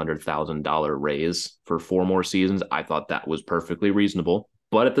 $500,000 raise for 4 more seasons. I thought that was perfectly reasonable.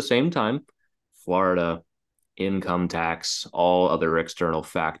 But at the same time, Florida, income tax, all other external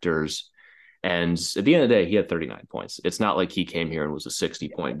factors. And at the end of the day, he had 39 points. It's not like he came here and was a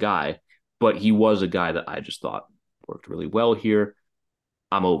 60-point guy, but he was a guy that I just thought worked really well here.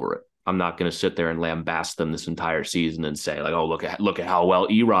 I'm over it. I'm not going to sit there and lambast them this entire season and say like, "Oh, look at how well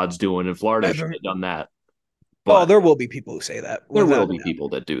Erod's doing in Florida. Should have done that." Oh, But there will be people who say that there will without a be doubt. people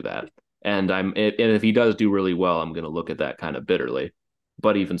that do that, and if he does do really well, I'm going to look at that kind of bitterly.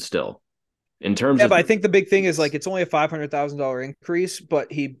 But even still, in terms Yeah, of but I think the big thing is like it's only a $500,000 increase,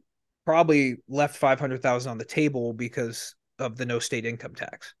 but he probably left 500,000 on the table because of the no state income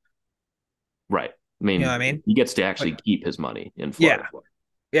tax. right, I You know what mean, I mean? he gets to Like, actually keep his money in Florida.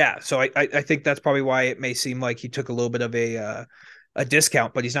 yeah, yeah. So I think that's probably why it may seem like he took a little bit of a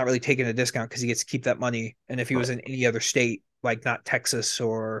discount, but he's not really taking a discount because he gets to keep that money. And if he was Right. in any other state, like not Texas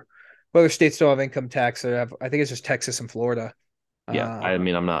or other states still have income tax that have, I think it's just Texas and Florida. Yeah, I Um,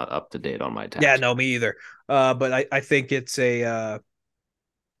 mean, I'm not up to date on my yeah, tax. no, me either. But I think it's a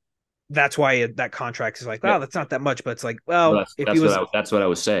that's why that contract is like, Yeah, wow, that's not that much, but it's like, well, well, if he was, that's what I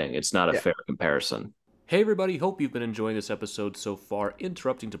was saying. It's not a yeah, fair comparison. Hey, everybody, hope you've been enjoying this episode so far.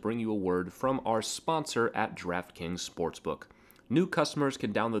 Interrupting to bring you a word from our sponsor at DraftKings Sportsbook. New customers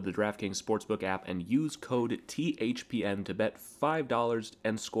can download the DraftKings Sportsbook app and use code THPN to bet $5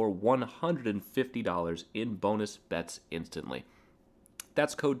 and score $150 in bonus bets instantly.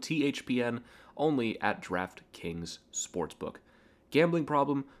 That's code THPN only at DraftKings Sportsbook. Gambling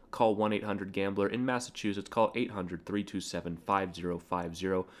problem? Call 1-800-GAMBLER. In Massachusetts, call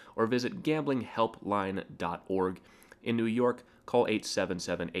 800-327-5050 or visit gamblinghelpline.org. In New York, call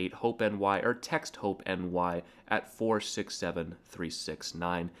 877-8-HOPE-NY or text HOPE-NY at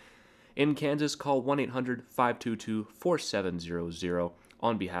 467-369. In Kansas, call 1-800-522-4700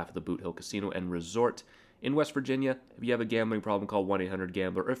 on behalf of the Boot Hill Casino and Resort. In West Virginia, if you have a gambling problem, call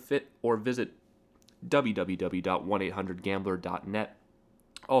 1-800-GAMBLER or visit www.1800gambler.net.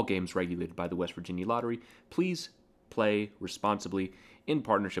 All games regulated by the West Virginia Lottery. Please play responsibly in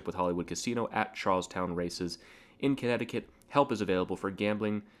partnership with Hollywood Casino at Charlestown Races. In Connecticut, help is available for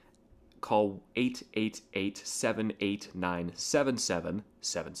gambling call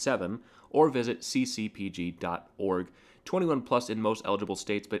 888-789-7777 or visit ccpg.org. 21 plus in most eligible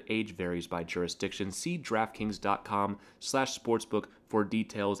states, but age varies by jurisdiction. See DraftKings.com/sportsbook for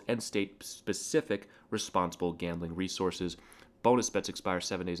details and state-specific responsible gambling resources. Bonus bets expire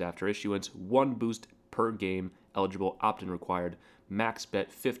 7 days after issuance. 1 boost per game. Eligible opt-in required. Max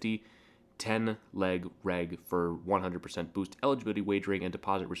bet 50. 10-leg reg for 100% boost. Eligibility, wagering, and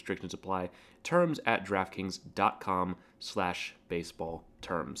deposit restrictions apply. Terms at DraftKings.com/baseball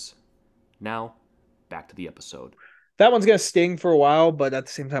terms. Now, back to the episode. That one's gonna sting for a while, but at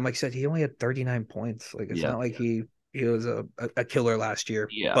the same time, like I said, he only had 39 points. Like it's not like he was a killer last year.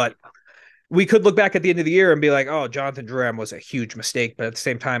 Yeah. But we could look back at the end of the year and be like, oh, Jonathan Drouin was a huge mistake. But at the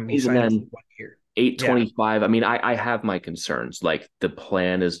same time, he signed him for 1 year. 825. Yeah. I mean, I have my concerns. Like the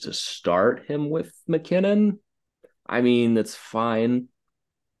plan is to start him with McKinnon. I mean, that's fine.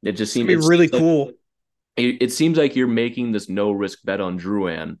 It just seems really cool. It seems like you're making this no risk bet on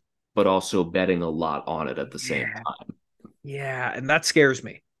Drouin, but also betting a lot on it at the same time. Yeah, and that scares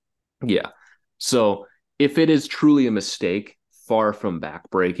me. Yeah. So if it is truly a mistake, far from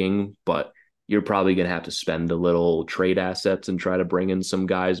backbreaking, but you're probably going to have to spend a little trade assets and try to bring in some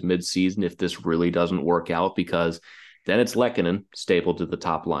guys mid-season if this really doesn't work out, because then it's Lehkonen stapled to the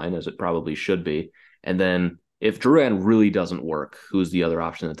top line, as it probably should be. And then if Drouin really doesn't work, who's the other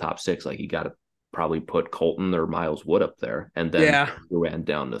option in the top 6? Like you got to probably put Colton or Miles Wood up there and then Drouin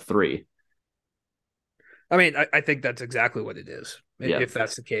down to 3. I mean, I think that's exactly what it is, if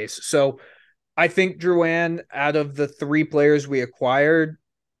that's the case. So I think Drouin, out of the 3 players we acquired,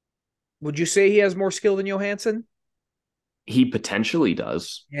 would you say he has more skill than Johansson? He potentially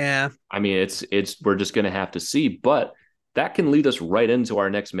does. Yeah. I mean, it's we're just going to have to see, but that can lead us right into our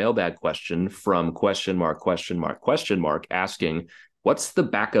next mailbag question from ? Asking, what's the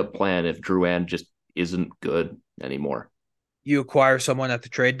backup plan if Drouin just isn't good anymore? You acquire someone at the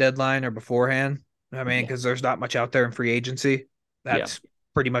trade deadline or beforehand. I mean, because there's not much out there in free agency. That's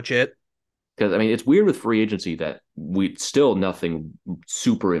pretty much it. Because, I mean, it's weird with free agency that nothing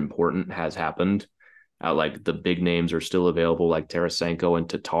super important has happened. Like the big names are still available, like Tarasenko and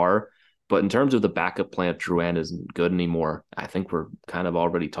Tatar. But in terms of the backup plan, if Drouin isn't good anymore, I think we're kind of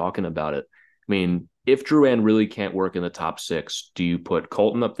already talking about it. I mean, if Drouin really can't work in the top 6, do you put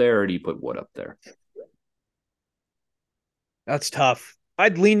Colton up there or do you put Wood up there? That's tough.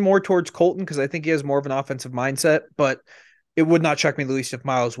 I'd lean more towards Colton because I think he has more of an offensive mindset, but it would not shock me the least if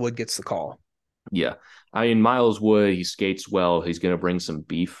Miles Wood gets the call. Yeah. I mean, Miles Wood, he skates well. He's going to bring some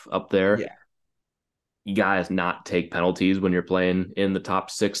beef up there. Yeah. You guys not take penalties when you're playing in the top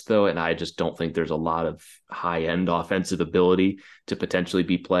 6, though, and I just don't think there's a lot of high-end offensive ability to potentially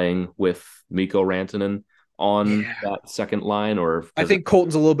be playing with Mikko Rantanen on that second line. Or I think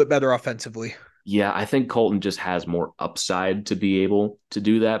Colton's a little bit better offensively. Yeah, I think Colton just has more upside to be able to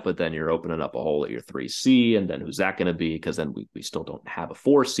do that, but then you're opening up a hole at your 3C, and then who's that going to be? Because then we still don't have a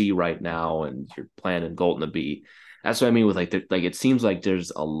 4C right now, and you're planning Colton to be. That's what I mean with like it seems like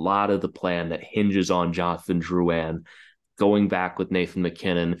there's a lot of the plan that hinges on Jonathan Drouin going back with Nathan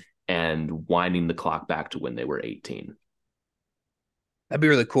McKinnon and winding the clock back to when they were 18. That'd be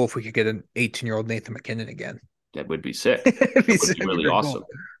really cool if we could get an 18-year-old Nathan McKinnon again. That would be sick. It'd be really awesome. Cool.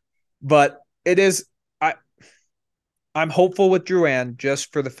 But it is, I'm hopeful with Drouin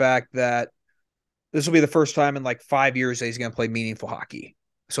just for the fact that this will be the first time in like 5 years that he's going to play meaningful hockey.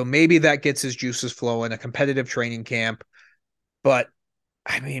 So maybe that gets his juices flowing, a competitive training camp. But,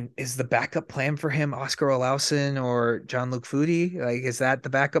 I mean, is the backup plan for him Oscar Olausson or Jean-Luc Foudy? Like, is that the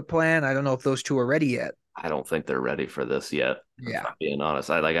backup plan? I don't know if those two are ready yet. I don't think they're ready for this yet. Yeah. If I'm being honest.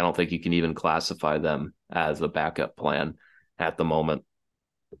 I don't think you can even classify them as a backup plan at the moment.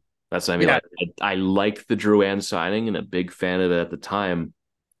 That's what I mean. Yeah. I like the Drouin signing and a big fan of it at the time.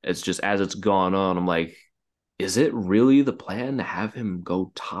 It's just as it's gone on, I'm like, is it really the plan to have him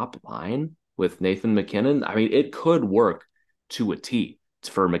go top line with Nathan McKinnon? I mean, it could work to a T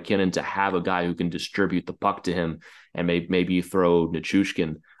for McKinnon to have a guy who can distribute the puck to him, and maybe you throw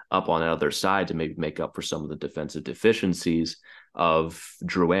Nichushkin up on the other side to maybe make up for some of the defensive deficiencies of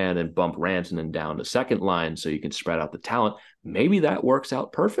Drouin and bump Rantanen down to second line so you can spread out the talent. Maybe that works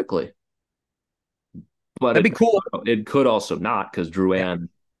out perfectly. But that'd be cool. It could also not, because Drouin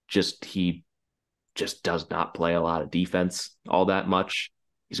just does not play a lot of defense all that much.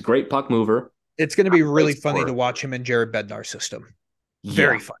 He's a great puck mover. It's going to be really funny to watch him in Jared Bednar's system.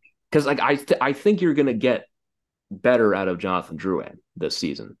 Very funny. Because like I think you're going to get better out of Jonathan Drouin this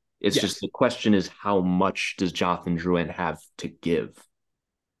season. It's just the question is, how much does Jonathan Drouin have to give?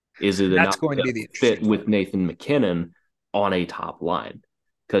 Is it enough going to be the fit with Nathan McKinnon on a top line?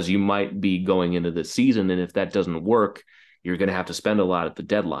 because you might be going into the season, and if that doesn't work, you're going to have to spend a lot at the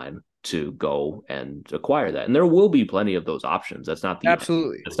deadline to go and acquire that. And there will be plenty of those options.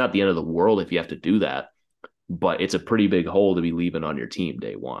 Absolutely. It's not the end of the world if you have to do that, but it's a pretty big hole to be leaving on your team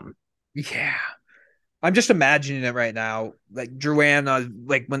day one. Yeah. I'm just imagining it right now, like Drouin,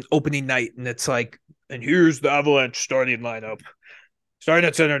 like when opening night, and it's like, and here's the Avalanche starting lineup. Starting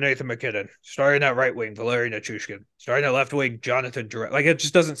at center, Nathan MacKinnon. Starting at right wing, Valeri Nichushkin. Starting at left wing, Jonathan Drouin. Like, it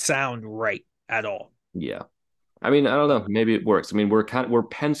just doesn't sound right at all. Yeah. I mean, I don't know. Maybe it works. I mean, we're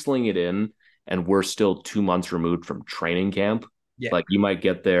penciling it in, and we're still 2 months removed from training camp. Yeah. Like, you might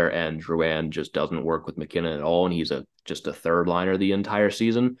get there and Drouin just doesn't work with MacKinnon at all, and he's just a third liner the entire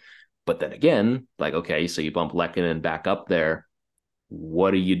season. But then again, like, okay, so you bump Lehkonen back up there.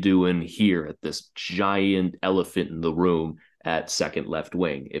 What are you doing here at this giant elephant in the room at second left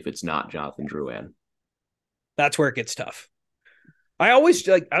wing if it's not Jonathan Drouin? That's where it gets tough. I always,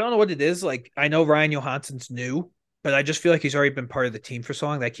 like, I don't know what it is. Like, I know Ryan Johansson's new, but I just feel like he's already been part of the team for so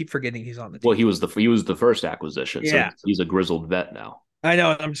long that I keep forgetting he's on the team. Well, he was the first acquisition, yeah. So he's a grizzled vet now. I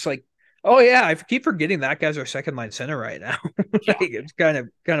know. I'm just like, oh yeah, I keep forgetting that guy's our second line center right now. Like, it's kind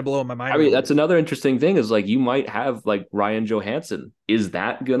of blowing my mind. I mean, that's another interesting thing is, like, you might have like Ryan Johansson. Is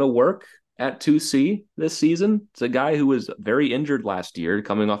that gonna work at 2C this season? It's a guy who was very injured last year,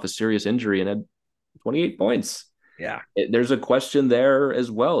 coming off a serious injury, and had 28 points. Yeah, there's a question there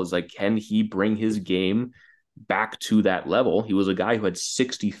as well. Is like, can he bring his game back to that level? He was a guy who had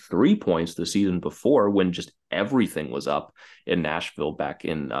 63 points the season before, when just everything was up in Nashville back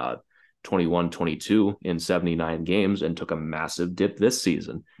in 21-22 in 79 games, and took a massive dip this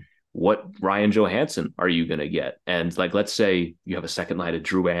season. What Ryan Johansson are you going to get? And, like, let's say you have a second line of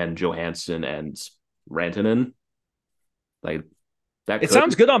Drouin, Johansson, and Rantanen. Like, that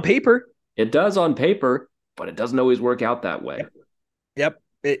sounds good on paper. It does on paper, but it doesn't always work out that way. Yep.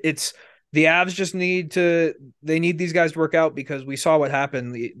 It's the Avs just need these guys to work out, because we saw what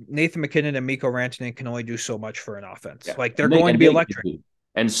happened. Nathan MacKinnon and Mikko Rantanen can only do so much for an offense. Yeah. Like, they're going to be electric.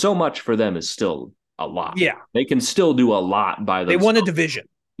 And so much for them is still a lot. Yeah. They can still do a lot by themselves. They won a division.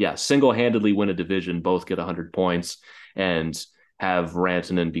 Yeah, single-handedly win a division, both get 100 points, and have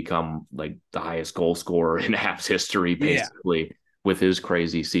Rantanen become like the highest goal scorer in Avs history, basically, with his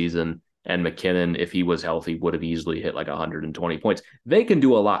crazy season. And MacKinnon, if he was healthy, would have easily hit like 120 points. They can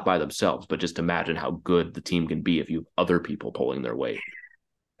do a lot by themselves, but just imagine how good the team can be if you have other people pulling their weight.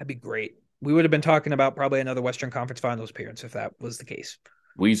 That'd be great. We would have been talking about probably another Western Conference Finals appearance if that was the case.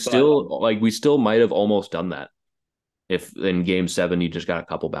 We still might have almost done that if in Game 7 you just got a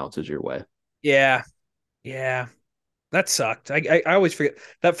couple bounces your way. Yeah. That sucked. I always forget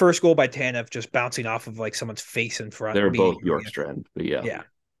that first goal by Tanev just bouncing off of like someone's face in front. They're both Bjorkstrand, but yeah.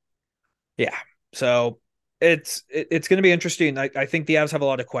 So it's going to be interesting. I think the Avs have a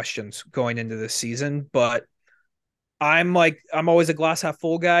lot of questions going into this season, but I'm always a glass half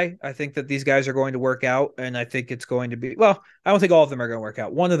full guy. I think that these guys are going to work out, and I think it's going to be, well, I don't think all of them are going to work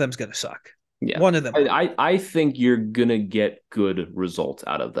out. One of them's going to suck. Yeah. One of them. I think you're going to get good results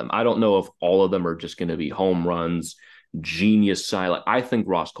out of them. I don't know if all of them are just going to be home runs, genius silent. I think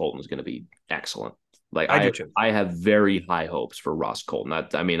Ross Colton is going to be excellent. Like, I have very high hopes for Ross Colton. I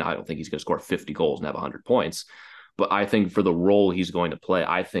don't think he's going to score 50 goals and have 100 points. But I think for the role he's going to play,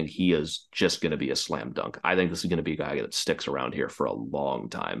 I think he is just going to be a slam dunk. I think this is going to be a guy that sticks around here for a long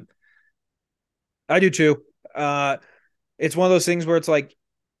time. I do too. It's one of those things where it's like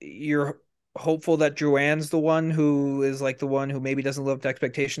you're hopeful that Drouin's the one who is like the one who maybe doesn't live up to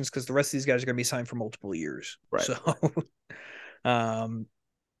expectations, because the rest of these guys are going to be signed for multiple years. Right. So,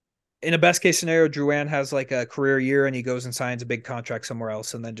 in a best case scenario, Drouin has like a career year and he goes and signs a big contract somewhere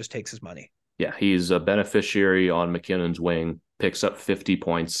else and then just takes his money. Yeah, he's a beneficiary on MacKinnon's wing, picks up 50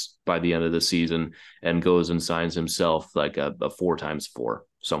 points by the end of the season, and goes and signs himself like a 4x4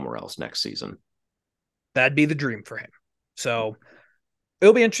 somewhere else next season. That'd be the dream for him. So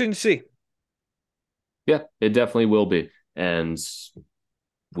it'll be interesting to see. Yeah, it definitely will be. And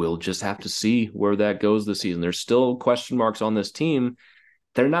we'll just have to see where that goes this season. There's still question marks on this team.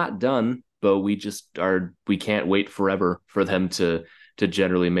 They're not done, but we can't wait forever for them to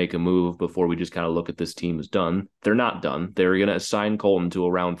generally make a move before we just kind of look at this team as done. They're not done. They're going to assign Colton to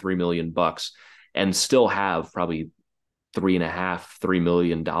around $3 million and still have probably $3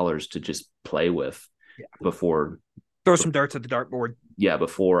 million to just play with before. Throw some darts at the dartboard. Yeah,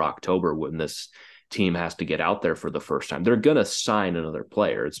 before October, when this team has to get out there for the first time. They're going to sign another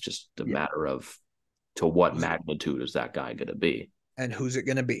player. It's just a matter of to what magnitude is that guy going to be? And who's it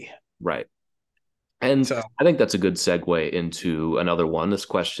going to be? Right. And so, I think that's a good segue into another one. This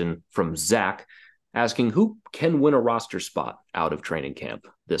question from Zach. asking who can win a roster spot out of training camp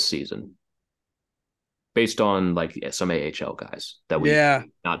this season based on like some AHL guys that we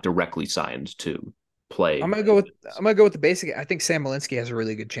not directly signed to play. I'm gonna go with the basic. I think Sam Malinsky has a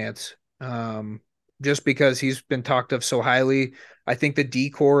really good chance. Just because he's been talked of so highly. I think the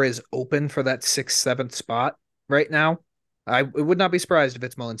D core is open for that 6th, 7th spot right now. I would not be surprised if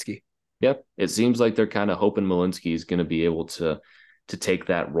it's Malinsky. Yep. It seems like they're kind of hoping Malinsky is going to be able to take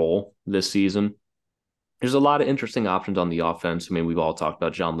that role this season. There's a lot of interesting options on the offense. I mean, we've all talked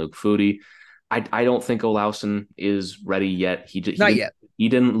about Jean-Luc Foudy. I don't think Olausson is ready yet. Not yet. He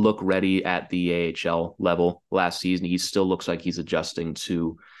didn't look ready at the AHL level last season. He still looks like he's adjusting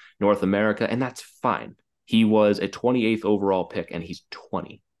to North America, and that's fine. He was a 28th overall pick, and he's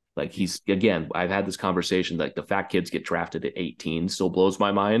 20. Like I've had this conversation, like the fat kids get drafted at 18, still blows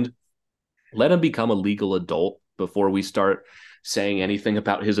my mind. Let him become a legal adult before we start saying anything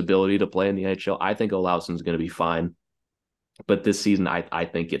about his ability to play in the NHL. I think Olausson's going to be fine. But this season, I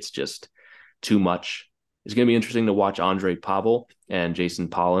think it's just too much. It's going to be interesting to watch Andre Pavel and Jason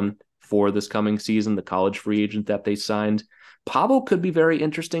Pollan for this coming season, the college free agent that they signed. Pavel could be very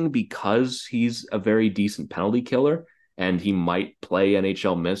interesting because he's a very decent penalty killer, and he might play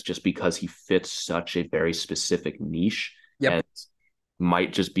NHL minutes just because he fits such a very specific niche. Yep. And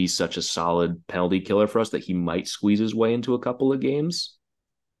might just be such a solid penalty killer for us that he might squeeze his way into a couple of games.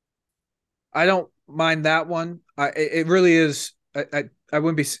 I don't mind that one. It really is. I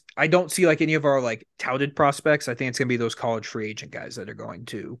wouldn't be. I don't see like any of our like touted prospects. I think it's gonna be those college free agent guys that are going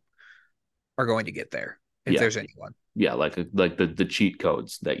to get there if there's anyone. Yeah, like the cheat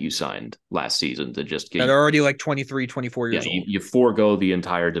codes that you signed last season to just get that are already like 23, 24 years old. You forego the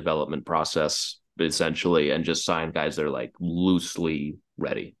entire development process essentially and just sign guys that are like loosely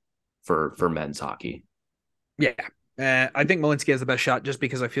ready for men's hockey. Yeah. I think Malinsky has the best shot just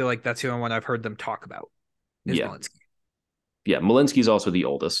because I feel like that's the only one I've heard them talk about is Malinsky. Yeah, Malinsky's also the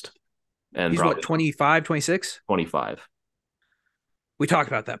oldest. And he's what, 25, 26? 25. We talked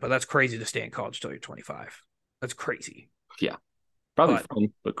about that, but that's crazy to stay in college till you're 25. That's crazy. Yeah. Probably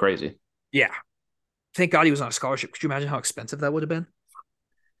fun, but crazy. Yeah. Thank God he was on a scholarship. Could you imagine how expensive that would have been?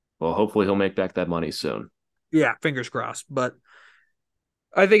 Well, hopefully he'll make back that money soon. Yeah, fingers crossed. But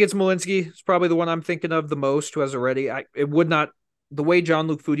I think it's Malinsky. It's probably the one I'm thinking of the most who has already. It would not, the way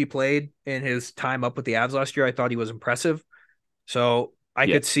Jean-Luc Foudy played in his time up with the Avs last year, I thought he was impressive. So I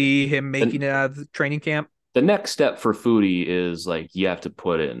could see him making it out of the training camp. The next step for Foudy is like you have to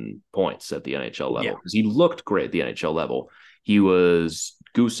put in points at the NHL level because he looked great at the NHL level. He was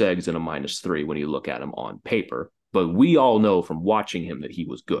goose eggs in a -3 when you look at him on paper. But we all know from watching him that he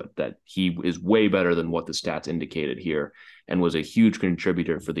was good, that he is way better than what the stats indicated here and was a huge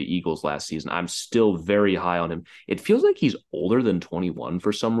contributor for the Eagles last season. I'm still very high on him. It feels like he's older than 21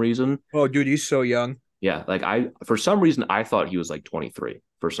 for some reason. Oh, dude, he's so young. Yeah, like for some reason, I thought he was like 23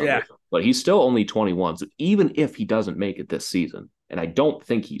 for some reason. But he's still only 21. So even if he doesn't make it this season, and I don't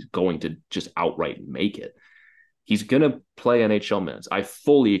think he's going to just outright make it, he's going to play NHL minutes. I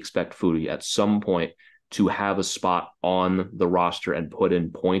fully expect Foudy at some point to have a spot on the roster and put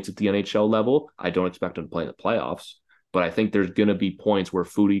in points at the NHL level. I don't expect him to play in the playoffs, but I think there's going to be points where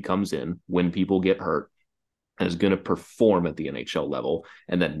Foudy comes in when people get hurt and is going to perform at the NHL level.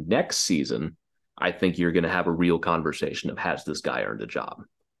 And then next season, I think you're going to have a real conversation of has this guy earned a job?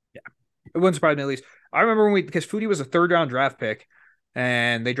 Yeah. It wouldn't surprise me at least. I remember because Foudy was a 3rd round draft pick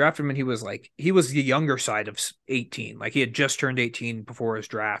and they drafted him and he was the younger side of 18. Like he had just turned 18 before his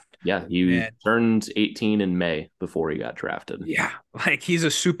draft. Yeah. He turned 18 in May before he got drafted. Yeah. Like he's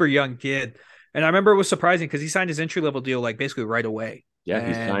a super young kid. And I remember it was surprising because he signed his entry level deal like basically right away. Yeah.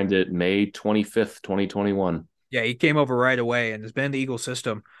 He signed it May 25th, 2021. Yeah. He came over right away and has been in the Eagles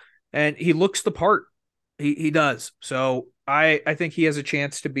system and he looks the part. He does. So I think he has a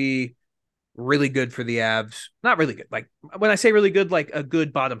chance to be really good for the Avs. Not really good. Like when I say really good, like a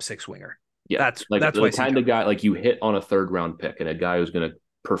good bottom 6 winger. Yeah. That's the kind of guy like you hit on a 3rd round pick and a guy who's going to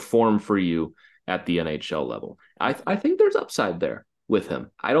perform for you at the NHL level. I think there's upside there with him.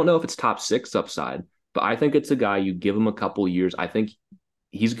 I don't know if it's top 6 upside, but I think it's a guy you give him a couple years. I think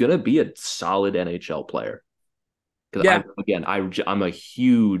he's going to be a solid NHL player. Because I'm a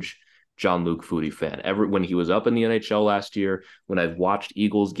huge Jean-Luc Foudy fan. When he was up in the NHL last year, when I've watched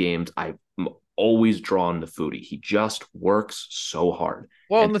Eagles games, I'm always drawn to Foudy. He just works so hard.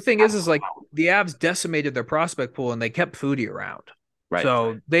 Well, and the thing is like the Avs decimated their prospect pool and they kept Foudy around. Right.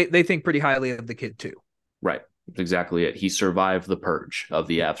 So they think pretty highly of the kid too. Right. That's exactly it. He survived the purge of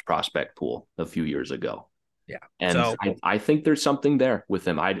the Avs prospect pool a few years ago. Yeah. And I think there's something there with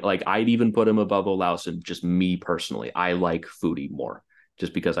him. I'd even put him above Olausson, just me personally. I like Foudy more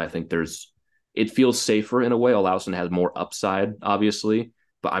just because I think there's it feels safer in a way. Olausson has more upside, obviously,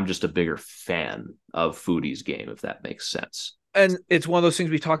 but I'm just a bigger fan of Foodie's game, if that makes sense. And it's one of those things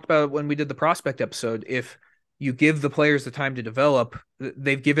we talked about when we did the prospect episode. If you give the players the time to develop,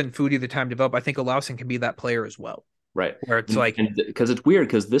 they've given Foodie the time to develop. I think Olausson can be that player as well. Right. Where it's like, because it's weird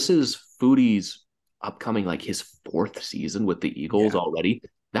because this is Foodie's upcoming, like his 4th season with the Eagles already.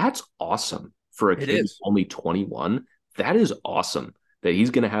 That's awesome for a kid who's only 21. That is awesome that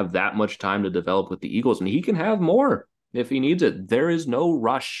he's going to have that much time to develop with the Eagles, and he can have more if he needs it. There is no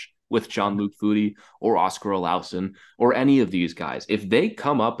rush with Jean-Luc Foodie or Oscar Olausson or any of these guys. If they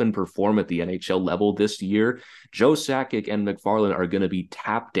come up and perform at the NHL level this year, Joe Sakic and McFarland are going to be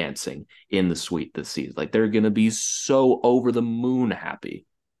tap dancing in the suite this season. Like, they're going to be so over the moon happy.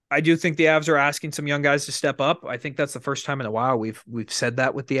 I do think the Avs are asking some young guys to step up. I think that's the first time in a while we've said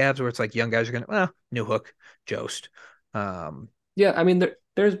that with the Avs, where it's like young guys are going to, Newhook, Jost. Yeah, I mean,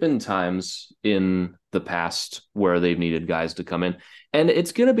 there's been times in the past where they've needed guys to come in, and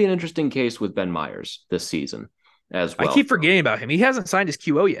it's going to be an interesting case with Ben Myers this season as well. I keep forgetting about him. He hasn't signed his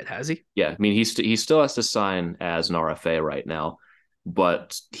QO yet, has he? Yeah, I mean, he still has to sign as an RFA right now,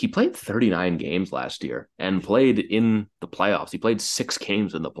 but he played 39 games last year and played in the playoffs. He played 6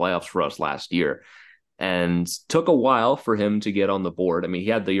 games in the playoffs for us last year, and took a while for him to get on the board. I mean, he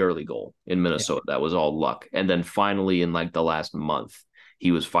had the early goal in Minnesota. That was all luck. And then finally, in like the last month,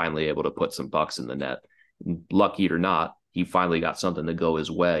 he was finally able to put some bucks in the net. Lucky or not, he finally got something to go his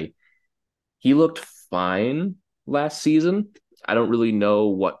way. He looked fine last season. I don't really know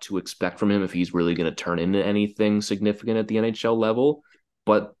what to expect from him if he's really going to turn into anything significant at the NHL level.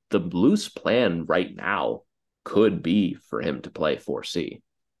 But the loose plan right now could be for him to play 4C.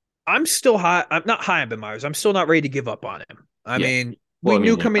 I'm still high. I'm not high on Ben Myers. I'm still not ready to give up on him. I mean, we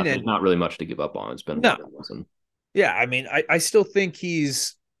knew coming in. Not really much to give up on. It's been Yeah, I mean, I still think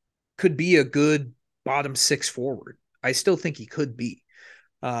could be a good bottom 6 forward. I still think he could be.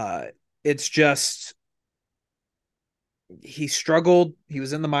 It's just he struggled. He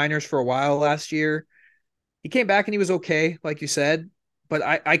was in the minors for a while last year. He came back and he was okay, like you said. But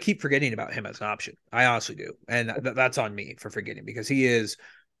I keep forgetting about him as an option. I honestly do. And that's on me for forgetting, because he is –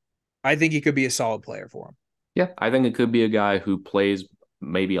 I think he could be a solid player for him. Yeah, I think it could be a guy who plays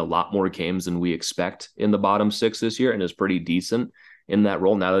maybe a lot more games than we expect in the bottom 6 this year and is pretty decent in that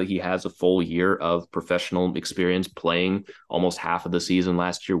role now that he has a full year of professional experience, playing almost half of the season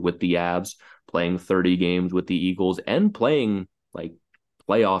last year with the Avs, playing 30 games with the Eagles, and playing like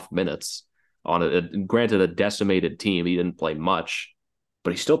playoff minutes on granted a decimated team. He didn't play much,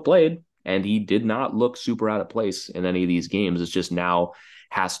 but he still played, and he did not look super out of place in any of these games. It's just now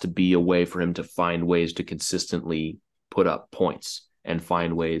has to be a way for him to find ways to consistently put up points and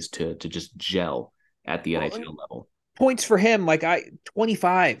find ways to just gel at the NHL level. Points for him,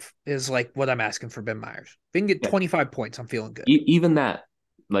 25 is like what I'm asking for Ben Myers. If he can get 25 points, I'm feeling good. Even that,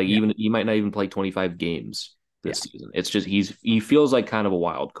 even he might not even play 25 games this season. It's just he feels like kind of a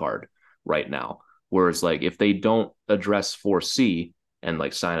wild card right now. Whereas like if they don't address 4C and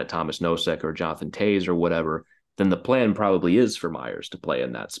like sign a Thomas Nosek or Jonathan Toews or whatever, then the plan probably is for Myers to play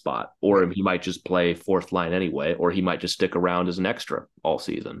in that spot. Or he might just play 4th line anyway, or he might just stick around as an extra all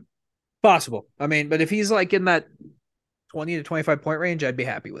season. Possible. I mean, but if he's like in that 20 to 25 point range, I'd be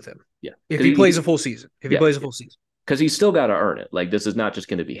happy with him. Yeah. If he plays a full season. Because he's still got to earn it. Like, this is not just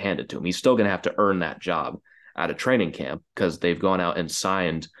going to be handed to him. He's still going to have to earn that job out of training camp, because they've gone out and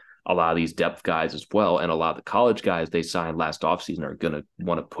signed a lot of these depth guys as well. And a lot of the college guys they signed last offseason are going to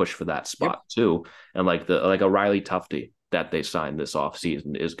want to push for that spot too. And like a Riley Tufte that they signed this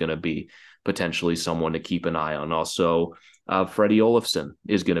offseason is going to be potentially someone to keep an eye on. Also, Freddie Olofsson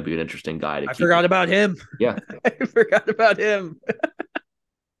is going to be an interesting guy to keep. Forgot about him. Yeah. I forgot about him.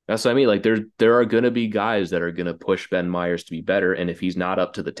 That's what I mean. Like there are going to be guys that are going to push Ben Myers to be better. And if he's not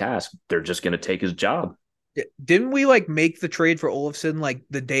up to the task, they're just going to take his job. Didn't we make the trade for Olofsson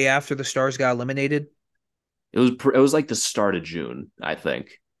the day after the Stars got eliminated? It was like the start of June, I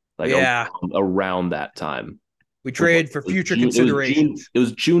think. Around that time. We traded for future considerations. It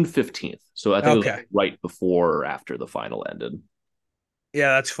was June 15th. So I think it was right before or after the final ended.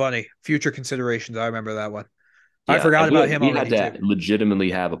 Yeah, that's funny. Future considerations. I remember that one. Yeah, I forgot about him. We had to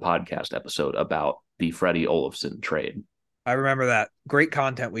legitimately have a podcast episode about the Freddie Olofsson trade. I remember that. Great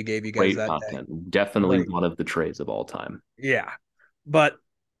content we gave you guys that day. Definitely one of the trades of all time. Yeah. But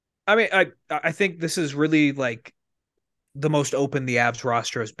I mean, I think this is really the most open the Avs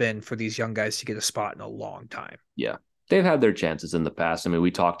roster has been for these young guys to get a spot in a long time. Yeah. They've had their chances in the past. I mean,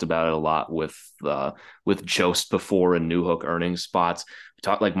 we talked about it a lot with Jost before and Newhook earning spots. We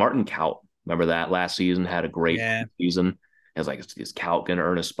talked Martin Kaut. Remember that last season had a great season. it's like, is Cal going to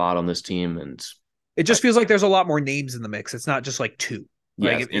earn a spot on this team? And it just feels like there's a lot more names in the mix. It's not just like two.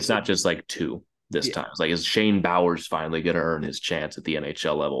 Yeah, Like it's not just like two this time. It's like, is Shane Bowers finally going to earn his chance at the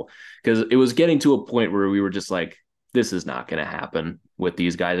NHL level? Because it was getting to a point where we were just like, this is not going to happen with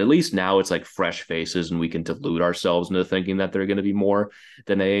these guys. At least now it's like fresh faces, and we can delude ourselves into thinking that they're going to be more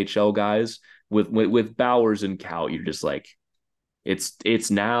than AHL guys. With Bowers and Kaut, you're just like,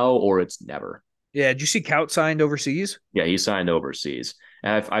 it's now or it's never. Yeah, did you see Kaut signed overseas? Yeah, he signed overseas,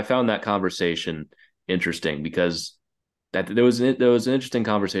 and I found that conversation interesting because that there was an interesting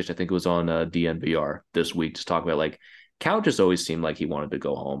conversation. I think it was on DNVR this week, just talking about like Cal just always seemed like he wanted to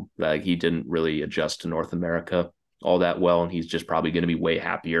go home. Like he didn't really adjust to North America all that well, and he's just probably going to be way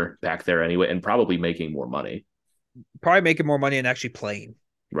happier back there anyway, and probably making more money. Probably making more money and actually playing.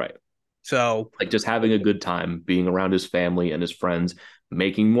 Right. So like just having a good time, being around his family and his friends,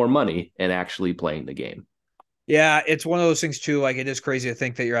 making more money, and actually playing the game. Yeah, it's one of those things too. Like it is crazy to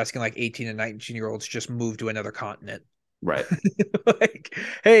think that you're asking like 18 and 19-year-olds just move to another continent. Right. Like,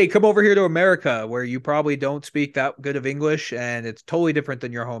 hey, come over here to America where you probably don't speak that good of English and it's totally different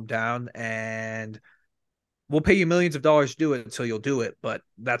than your hometown. And we'll pay you millions of dollars to do it, so you'll do it. But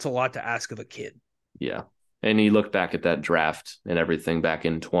that's a lot to ask of a kid. Yeah. And he looked back at that draft and everything back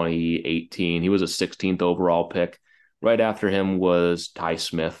in 2018. He was a 16th overall pick. Right after him was Ty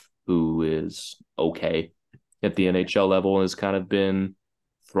Smith, who is okay at the NHL level and has kind of been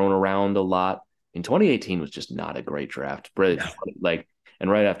thrown around a lot. In 2018 was just not a great draft. Like, and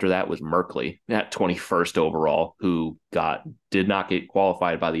right after that was Merkley at 21st overall, who did not get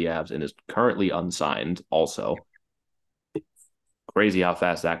qualified by the Avs and is currently unsigned also. Crazy how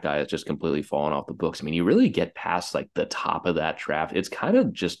fast that guy has just completely fallen off the books. I mean, you really get past like the top of that draft. It's kind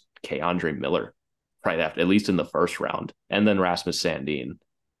of just Keandre Miller right after, at least in the first round, and then Rasmus Sandin.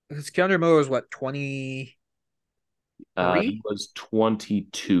 Keandre Miller was what, 20? He was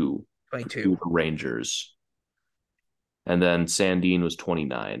 22. 22. The Rangers. And then Sandin was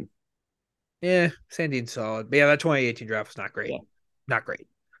 29. Yeah, Sandin's solid. But yeah, that 2018 draft was not great. Yeah. Not great.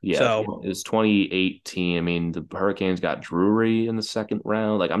 Yeah, so, it's 2018. I mean, the Hurricanes got Drury in the second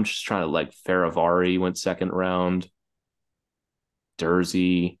round. Like, I'm just trying to, like, Faravari went second round.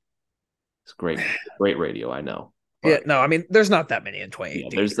 Dursey. It's great radio, I know. But, yeah, no, I mean, there's not that many in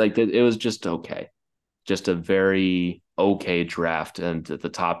 2018. Yeah, there's like, it was just okay. Just a very okay draft. And at the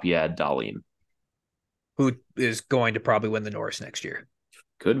top, you had Dahlin, who is going to probably win the Norris next year.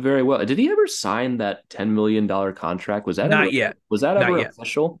 Could very well. Did he ever sign that $10 million contract? Was that not yet? Was that ever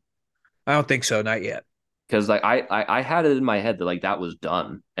official? I don't think so. Not yet. Because like I had it in my head that like that was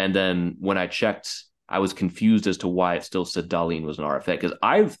done, and then when I checked, I was confused as to why it still said Dahlin was an RFA. Because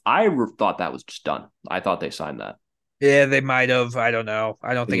I thought that was just done. I thought they signed that. Yeah, they might have. I don't know.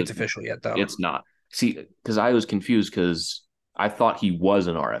 I don't think it's official yet, though. It's not. See, because I was confused because I thought he was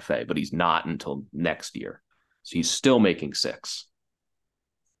an RFA, but he's not until next year. So he's still making $6 million.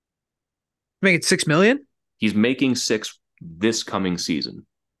 Making $6 million? He's making $6 million this coming season.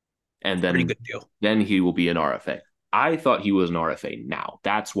 And then, pretty good deal. Then he will be an RFA. I thought he was an RFA now.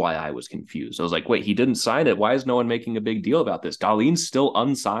 That's why I was confused. I was like, wait, he didn't sign it. Why is no one making a big deal about this? Dahlin's still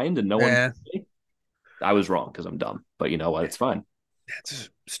unsigned and no one. I was wrong because I'm dumb. But you know what? It's fine. That's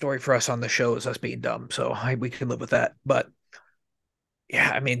a story for us on the show, is us being dumb. So we can live with that. But yeah,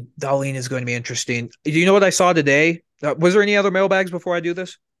 I mean, Dahlin is going to be interesting. Do you know what I saw today? Was there any other mailbags before I do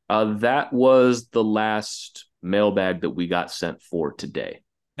this? That was the last mailbag that we got sent for today.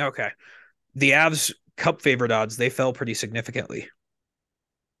 Okay. The Avs Cup favorite odds, they fell pretty significantly.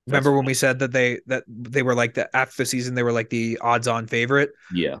 Remember when we said that they were like after the season, they were like the odds-on favorite?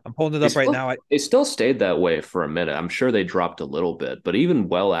 Yeah. I'm pulling it up right now. It still stayed that way for a minute. I'm sure they dropped a little bit, but even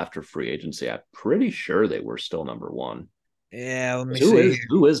well after free agency, I'm pretty sure they were still number one. Yeah, let me see.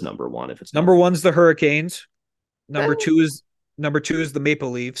 Who is number one? If it's number one's the Hurricanes. Number two is the Maple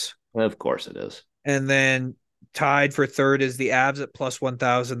Leafs. Of course it is. And then tied for third is the Avs at plus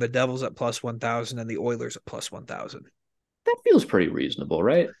 1,000, the Devils at plus 1,000, and the Oilers at plus 1,000. That feels pretty reasonable,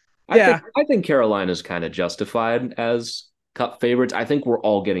 right? Yeah. I think Carolina's kind of justified as Cup favorites. I think we're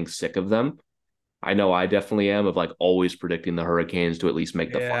all getting sick of them. I know I definitely am, of like always predicting the Hurricanes to at least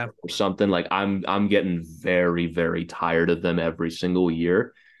make the final or something. Like I'm getting very, very tired of them every single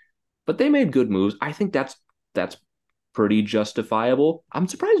year. But they made good moves. I think that's pretty justifiable. I'm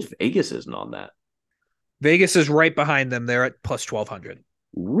surprised Vegas isn't on that. Vegas is right behind them. They're at plus 1,200.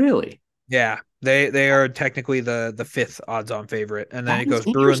 Really? Yeah. They are technically the fifth odds-on favorite. And then it goes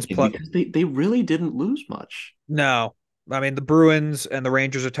Bruins plus. Because they really didn't lose much. No. I mean, the Bruins and the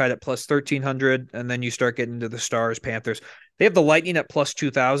Rangers are tied at plus 1,300, and then you start getting into the Stars, Panthers. They have the Lightning at plus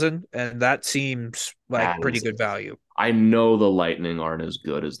 2,000, and that seems like pretty good value. I know the Lightning aren't as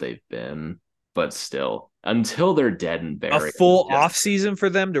good as they've been, but still, until they're dead and A buried. full off season for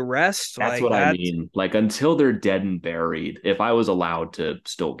them to rest. That's like what I mean. Like, until they're dead and buried, if I was allowed to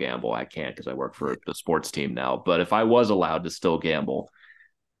still gamble, I can't because I work for the sports team now. But if I was allowed to still gamble,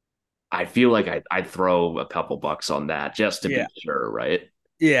 I feel like I'd throw a couple bucks on that just to be sure, right?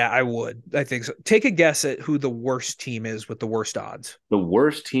 Yeah, I would. I think so. Take a guess at who the worst team is with the worst odds. The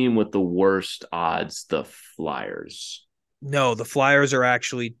worst team with the worst odds, the Flyers. No, the Flyers are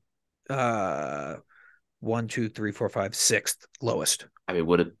actually 1, 2, 3, 4, 5, sixth lowest. I mean,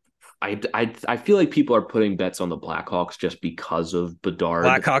 would it? I feel like people are putting bets on the Blackhawks just because of Bedard.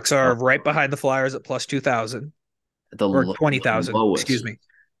 Blackhawks are right behind the Flyers at plus 2,000 or 20,000. Excuse me.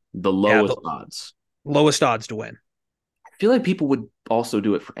 The lowest odds. Lowest odds to win. I feel like people would also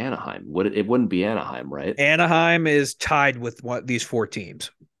do it for Anaheim. It wouldn't be Anaheim, right? Anaheim is tied with these four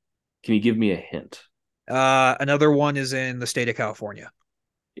teams. Can you give me a hint? Another one is in the state of California.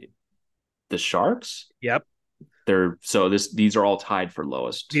 The Sharks? Yep. These are all tied for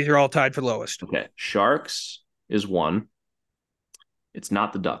lowest. These are all tied for lowest. Okay. Sharks is one. It's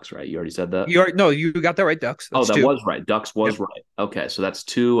not the Ducks, right? You already said that? You got that right, Ducks. That's that two. Was right. Ducks was right. Okay, so that's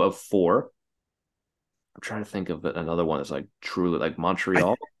 2 of 4. I'm trying to think of another one that's like truly like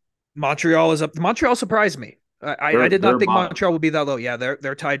Montreal. Montreal is up. Montreal surprised me. I did not think Montreal would be that low. Yeah,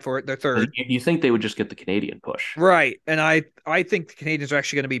 they're tied for it. They're third. You think they would just get the Canadian push. Right. And I think the Canadians are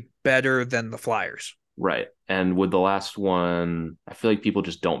actually going to be better than the Flyers. Right. And with the last one, I feel like people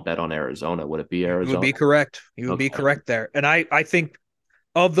just don't bet on Arizona. Would it be Arizona? You would be correct. You would be correct there. And I think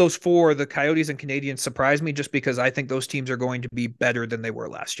of those four, the Coyotes and Canadians surprise me just because I think those teams are going to be better than they were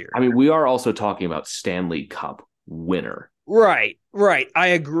last year. I mean, we are also talking about Stanley Cup winner. Right. I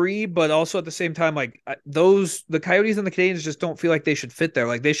agree, but also at the same time, like the Coyotes and the Canadians just don't feel like they should fit there.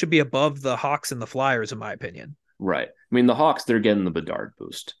 Like they should be above the Hawks and the Flyers, in my opinion. Right. I mean, the Hawks, they're getting the Bedard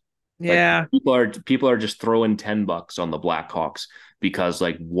boost. Yeah. Like, people are just throwing $10 on the Blackhawks because,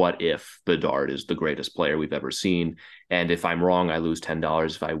 like, what if Bedard is the greatest player we've ever seen? And if I'm wrong, I lose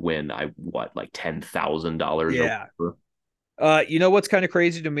 $10. If I win, like $10,000? Yeah. You know what's kind of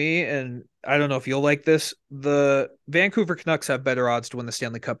crazy to me, and I don't know if you'll like this. The Vancouver Canucks have better odds to win the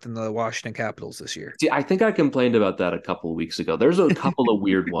Stanley Cup than the Washington Capitals this year. See, I think I complained about that a couple of weeks ago. There's a couple of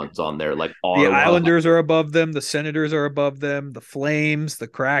weird ones on there, like the Islanders are above them, the Senators are above them, the Flames, the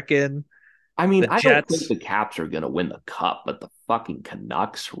Kraken. I mean, I don't think the Caps are going to win the Cup, but the fucking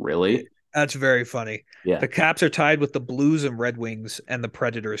Canucks, really? That's very funny. Yeah. The Caps are tied with the Blues and Red Wings and the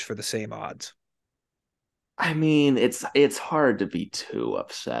Predators for the same odds. I mean, it's hard to be too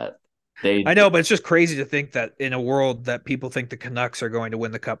upset. I know, but it's just crazy to think that in a world that people think the Canucks are going to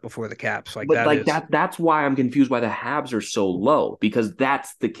win the Cup before the Caps, that's why I'm confused why the Habs are so low, because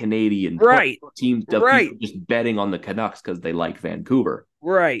that's the Canadian team people just betting on the Canucks because they like Vancouver.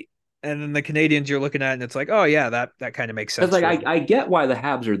 Right. And then the Canadians you're looking at, and it's like, oh yeah, that kind of makes sense. Like I get why the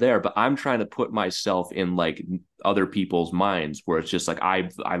Habs are there, but I'm trying to put myself in like other people's minds where it's just like I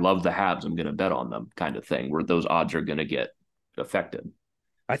love the Habs, I'm going to bet on them, kind of thing, where those odds are going to get affected.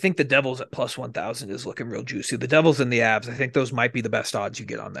 I think the Devils at plus 1,000 is looking real juicy. The Devils and the Avs, I think those might be the best odds you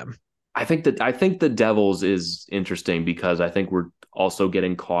get on them. I think the Devils is interesting because I think we're also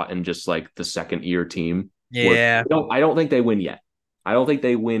getting caught in just like the second year team. Yeah, I don't think they win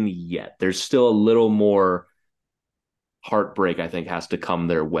yet. There's still a little more heartbreak, I think, has to come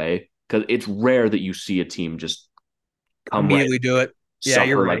their way because it's rare that you see a team just immediately do it. Yeah,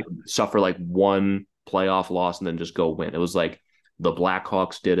 you're right. Suffer like one playoff loss and then just go win. It was like the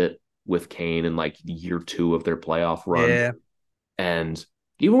Blackhawks did it with Kane in like year 2 of their playoff run. Yeah. And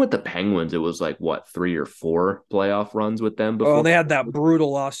even with the Penguins, it was like, 3 or 4 playoff runs with them before. Oh, they had that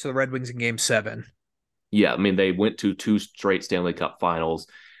brutal loss to the Red Wings in Game 7. Yeah, I mean, they went to 2 straight Stanley Cup finals.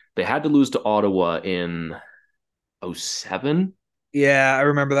 They had to lose to Ottawa in 2007. Yeah, I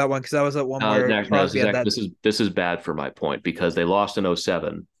remember that one because that was that one where this is bad for my point because they lost in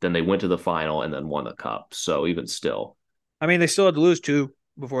 2007, then they went to the final and then won the cup. So even still, I mean, they still had to lose 2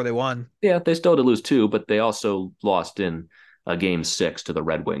 before they won. Yeah, they still had to lose 2, but they also lost in Game 6 to the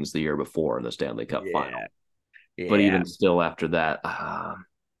Red Wings the year before in the Stanley Cup final. Yeah. But even still, after that.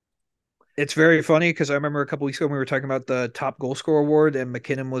 It's very funny because I remember a couple weeks ago when we were talking about the top goal scorer award and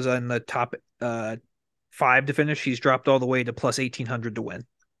McKinnon was on the top 5 to finish. He's dropped all the way to plus 1,800 to win.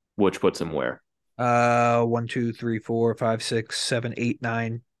 Which puts him where? 1, 2, 3, 4, 5, 6, 7, 8,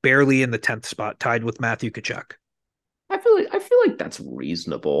 9. Barely in the 10th spot, tied with Matthew Tkachuk. I I feel like that's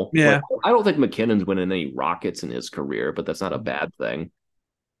reasonable. Yeah. Like, I don't think McKinnon's winning any Rockets in his career, but that's not a bad thing.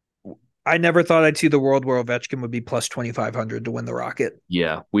 I never thought I'd see the world where Ovechkin would be plus 2,500 to win the Rocket.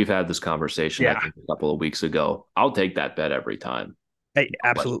 Yeah, we've had this conversation I think a couple of weeks ago. I'll take that bet every time. Hey,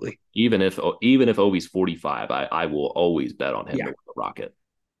 absolutely. Even if Ovi's 45, I will always bet on him to win the Rocket.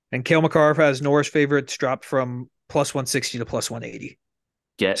 And Cale Makar has Norris favorites dropped from plus 160 to plus 180.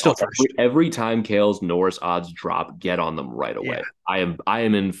 Still every time Cale's Norris odds drop, get on them right away. Yeah. I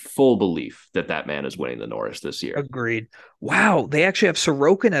am in full belief that man is winning the Norris this year. Agreed. Wow, they actually have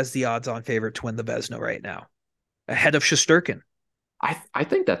Sorokin as the odds-on favorite to win the Vezina right now, ahead of Shesterkin. I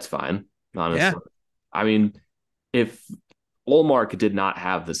think that's fine, honestly. Yeah. I mean, if Ullmark did not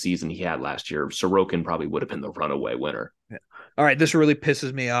have the season he had last year, Sorokin probably would have been the runaway winner. Yeah. All right, this really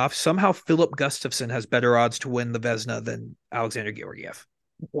pisses me off. Somehow Philip Gustafson has better odds to win the Vezina than Alexander Georgiev.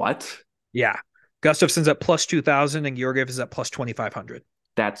 What? Yeah. Gustafson's at plus 2,000 and Georgiev is at plus 2,500.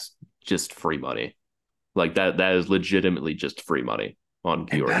 That's just free money. Like that is legitimately just free money on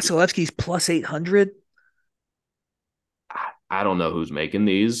Georgiev. And Vasilevsky's plus 800. I don't know who's making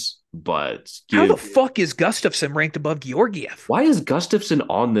these, but how the fuck is Gustafson ranked above Georgiev? Why is Gustafson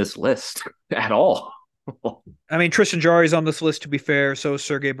on this list at all? I mean, Tristan Jarry's on this list, to be fair. So is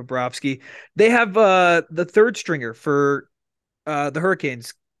Sergei Bobrovsky. They have the third stringer for the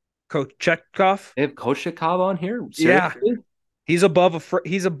Hurricanes, Kochetkov. They have Kochetkov on here? Seriously? Yeah.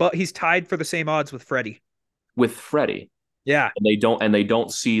 He's tied for the same odds with Freddie. With Freddie. Yeah. And they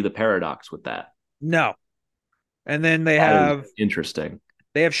don't see the paradox with that. No. And then they have interesting.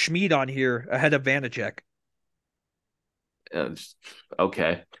 They have Schmid on here ahead of Vanacek.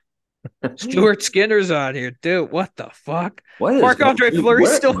 Okay. Stuart Skinner's on here, dude. What the fuck? What is Marc-Andre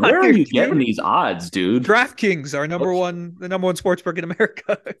Fleury's still on here. Where are you getting these odds, dude? DraftKings, our the number one sportsbook in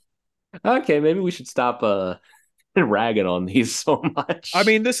America. Okay, maybe we should stop ragging on these so much. I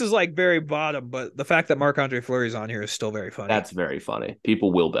mean, this is like very bottom, but the fact that Marc-Andre Fleury's on here is still very funny. That's very funny.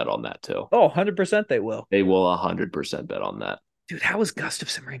 People will bet on that too. Oh, 100% they will. They will 100% bet on that. Dude, how is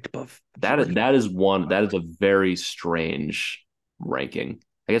Gustafson ranked above? That is a very strange ranking.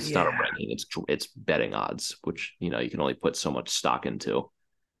 I guess it's not a ranking. It's betting odds, which you can only put so much stock into.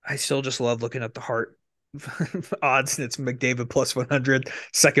 I still just love looking at the Hart odds, and it's McDavid plus 100.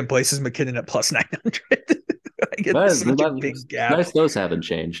 Second place is McKinnon at plus 900. I get such a big gap. Nice, those haven't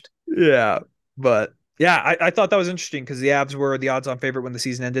changed. Yeah, but yeah, I thought that was interesting because the Avs were the odds-on favorite when the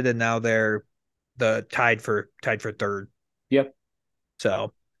season ended, and now they're tied for third. Yep.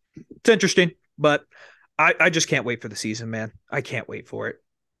 So it's interesting, but I just can't wait for the season, man. I can't wait for it.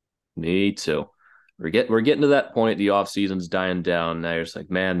 Me too. We're getting to that point. The off season's dying down. Now you're just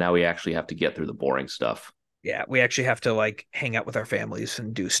like, man, now we actually have to get through the boring stuff. Yeah, we actually have to like hang out with our families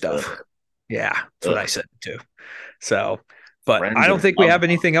and do stuff. Ugh. Yeah, that's what I said too. So, but friends, I don't think we have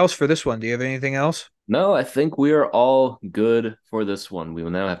anything else for this one. Do you have anything else? No, I think we are all good for this one. We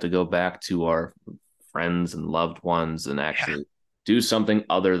will now have to go back to our friends and loved ones and actually do something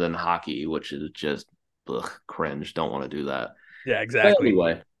other than hockey, which is just cringe. Don't want to do that. Yeah, exactly. But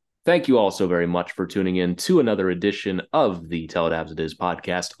anyway, thank you all so very much for tuning in to another edition of the Tell It Avs It Is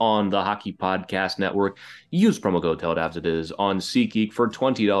podcast on the Hockey Podcast Network. Use promo code Tell It Avs It Is on SeatGeek for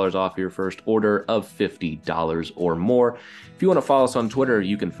 $20 off your first order of $50 or more. If you want to follow us on Twitter,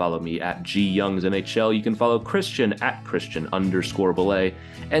 you can follow me at GYoungsNHL. You can follow Christian at Christian_Belay.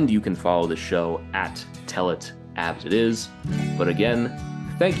 And you can follow the show at Tell It Avs It Is. But again,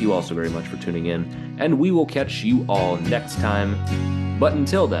 thank you all so very much for tuning in, and we will catch you all next time. But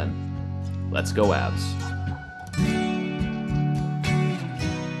until then, let's go Avs.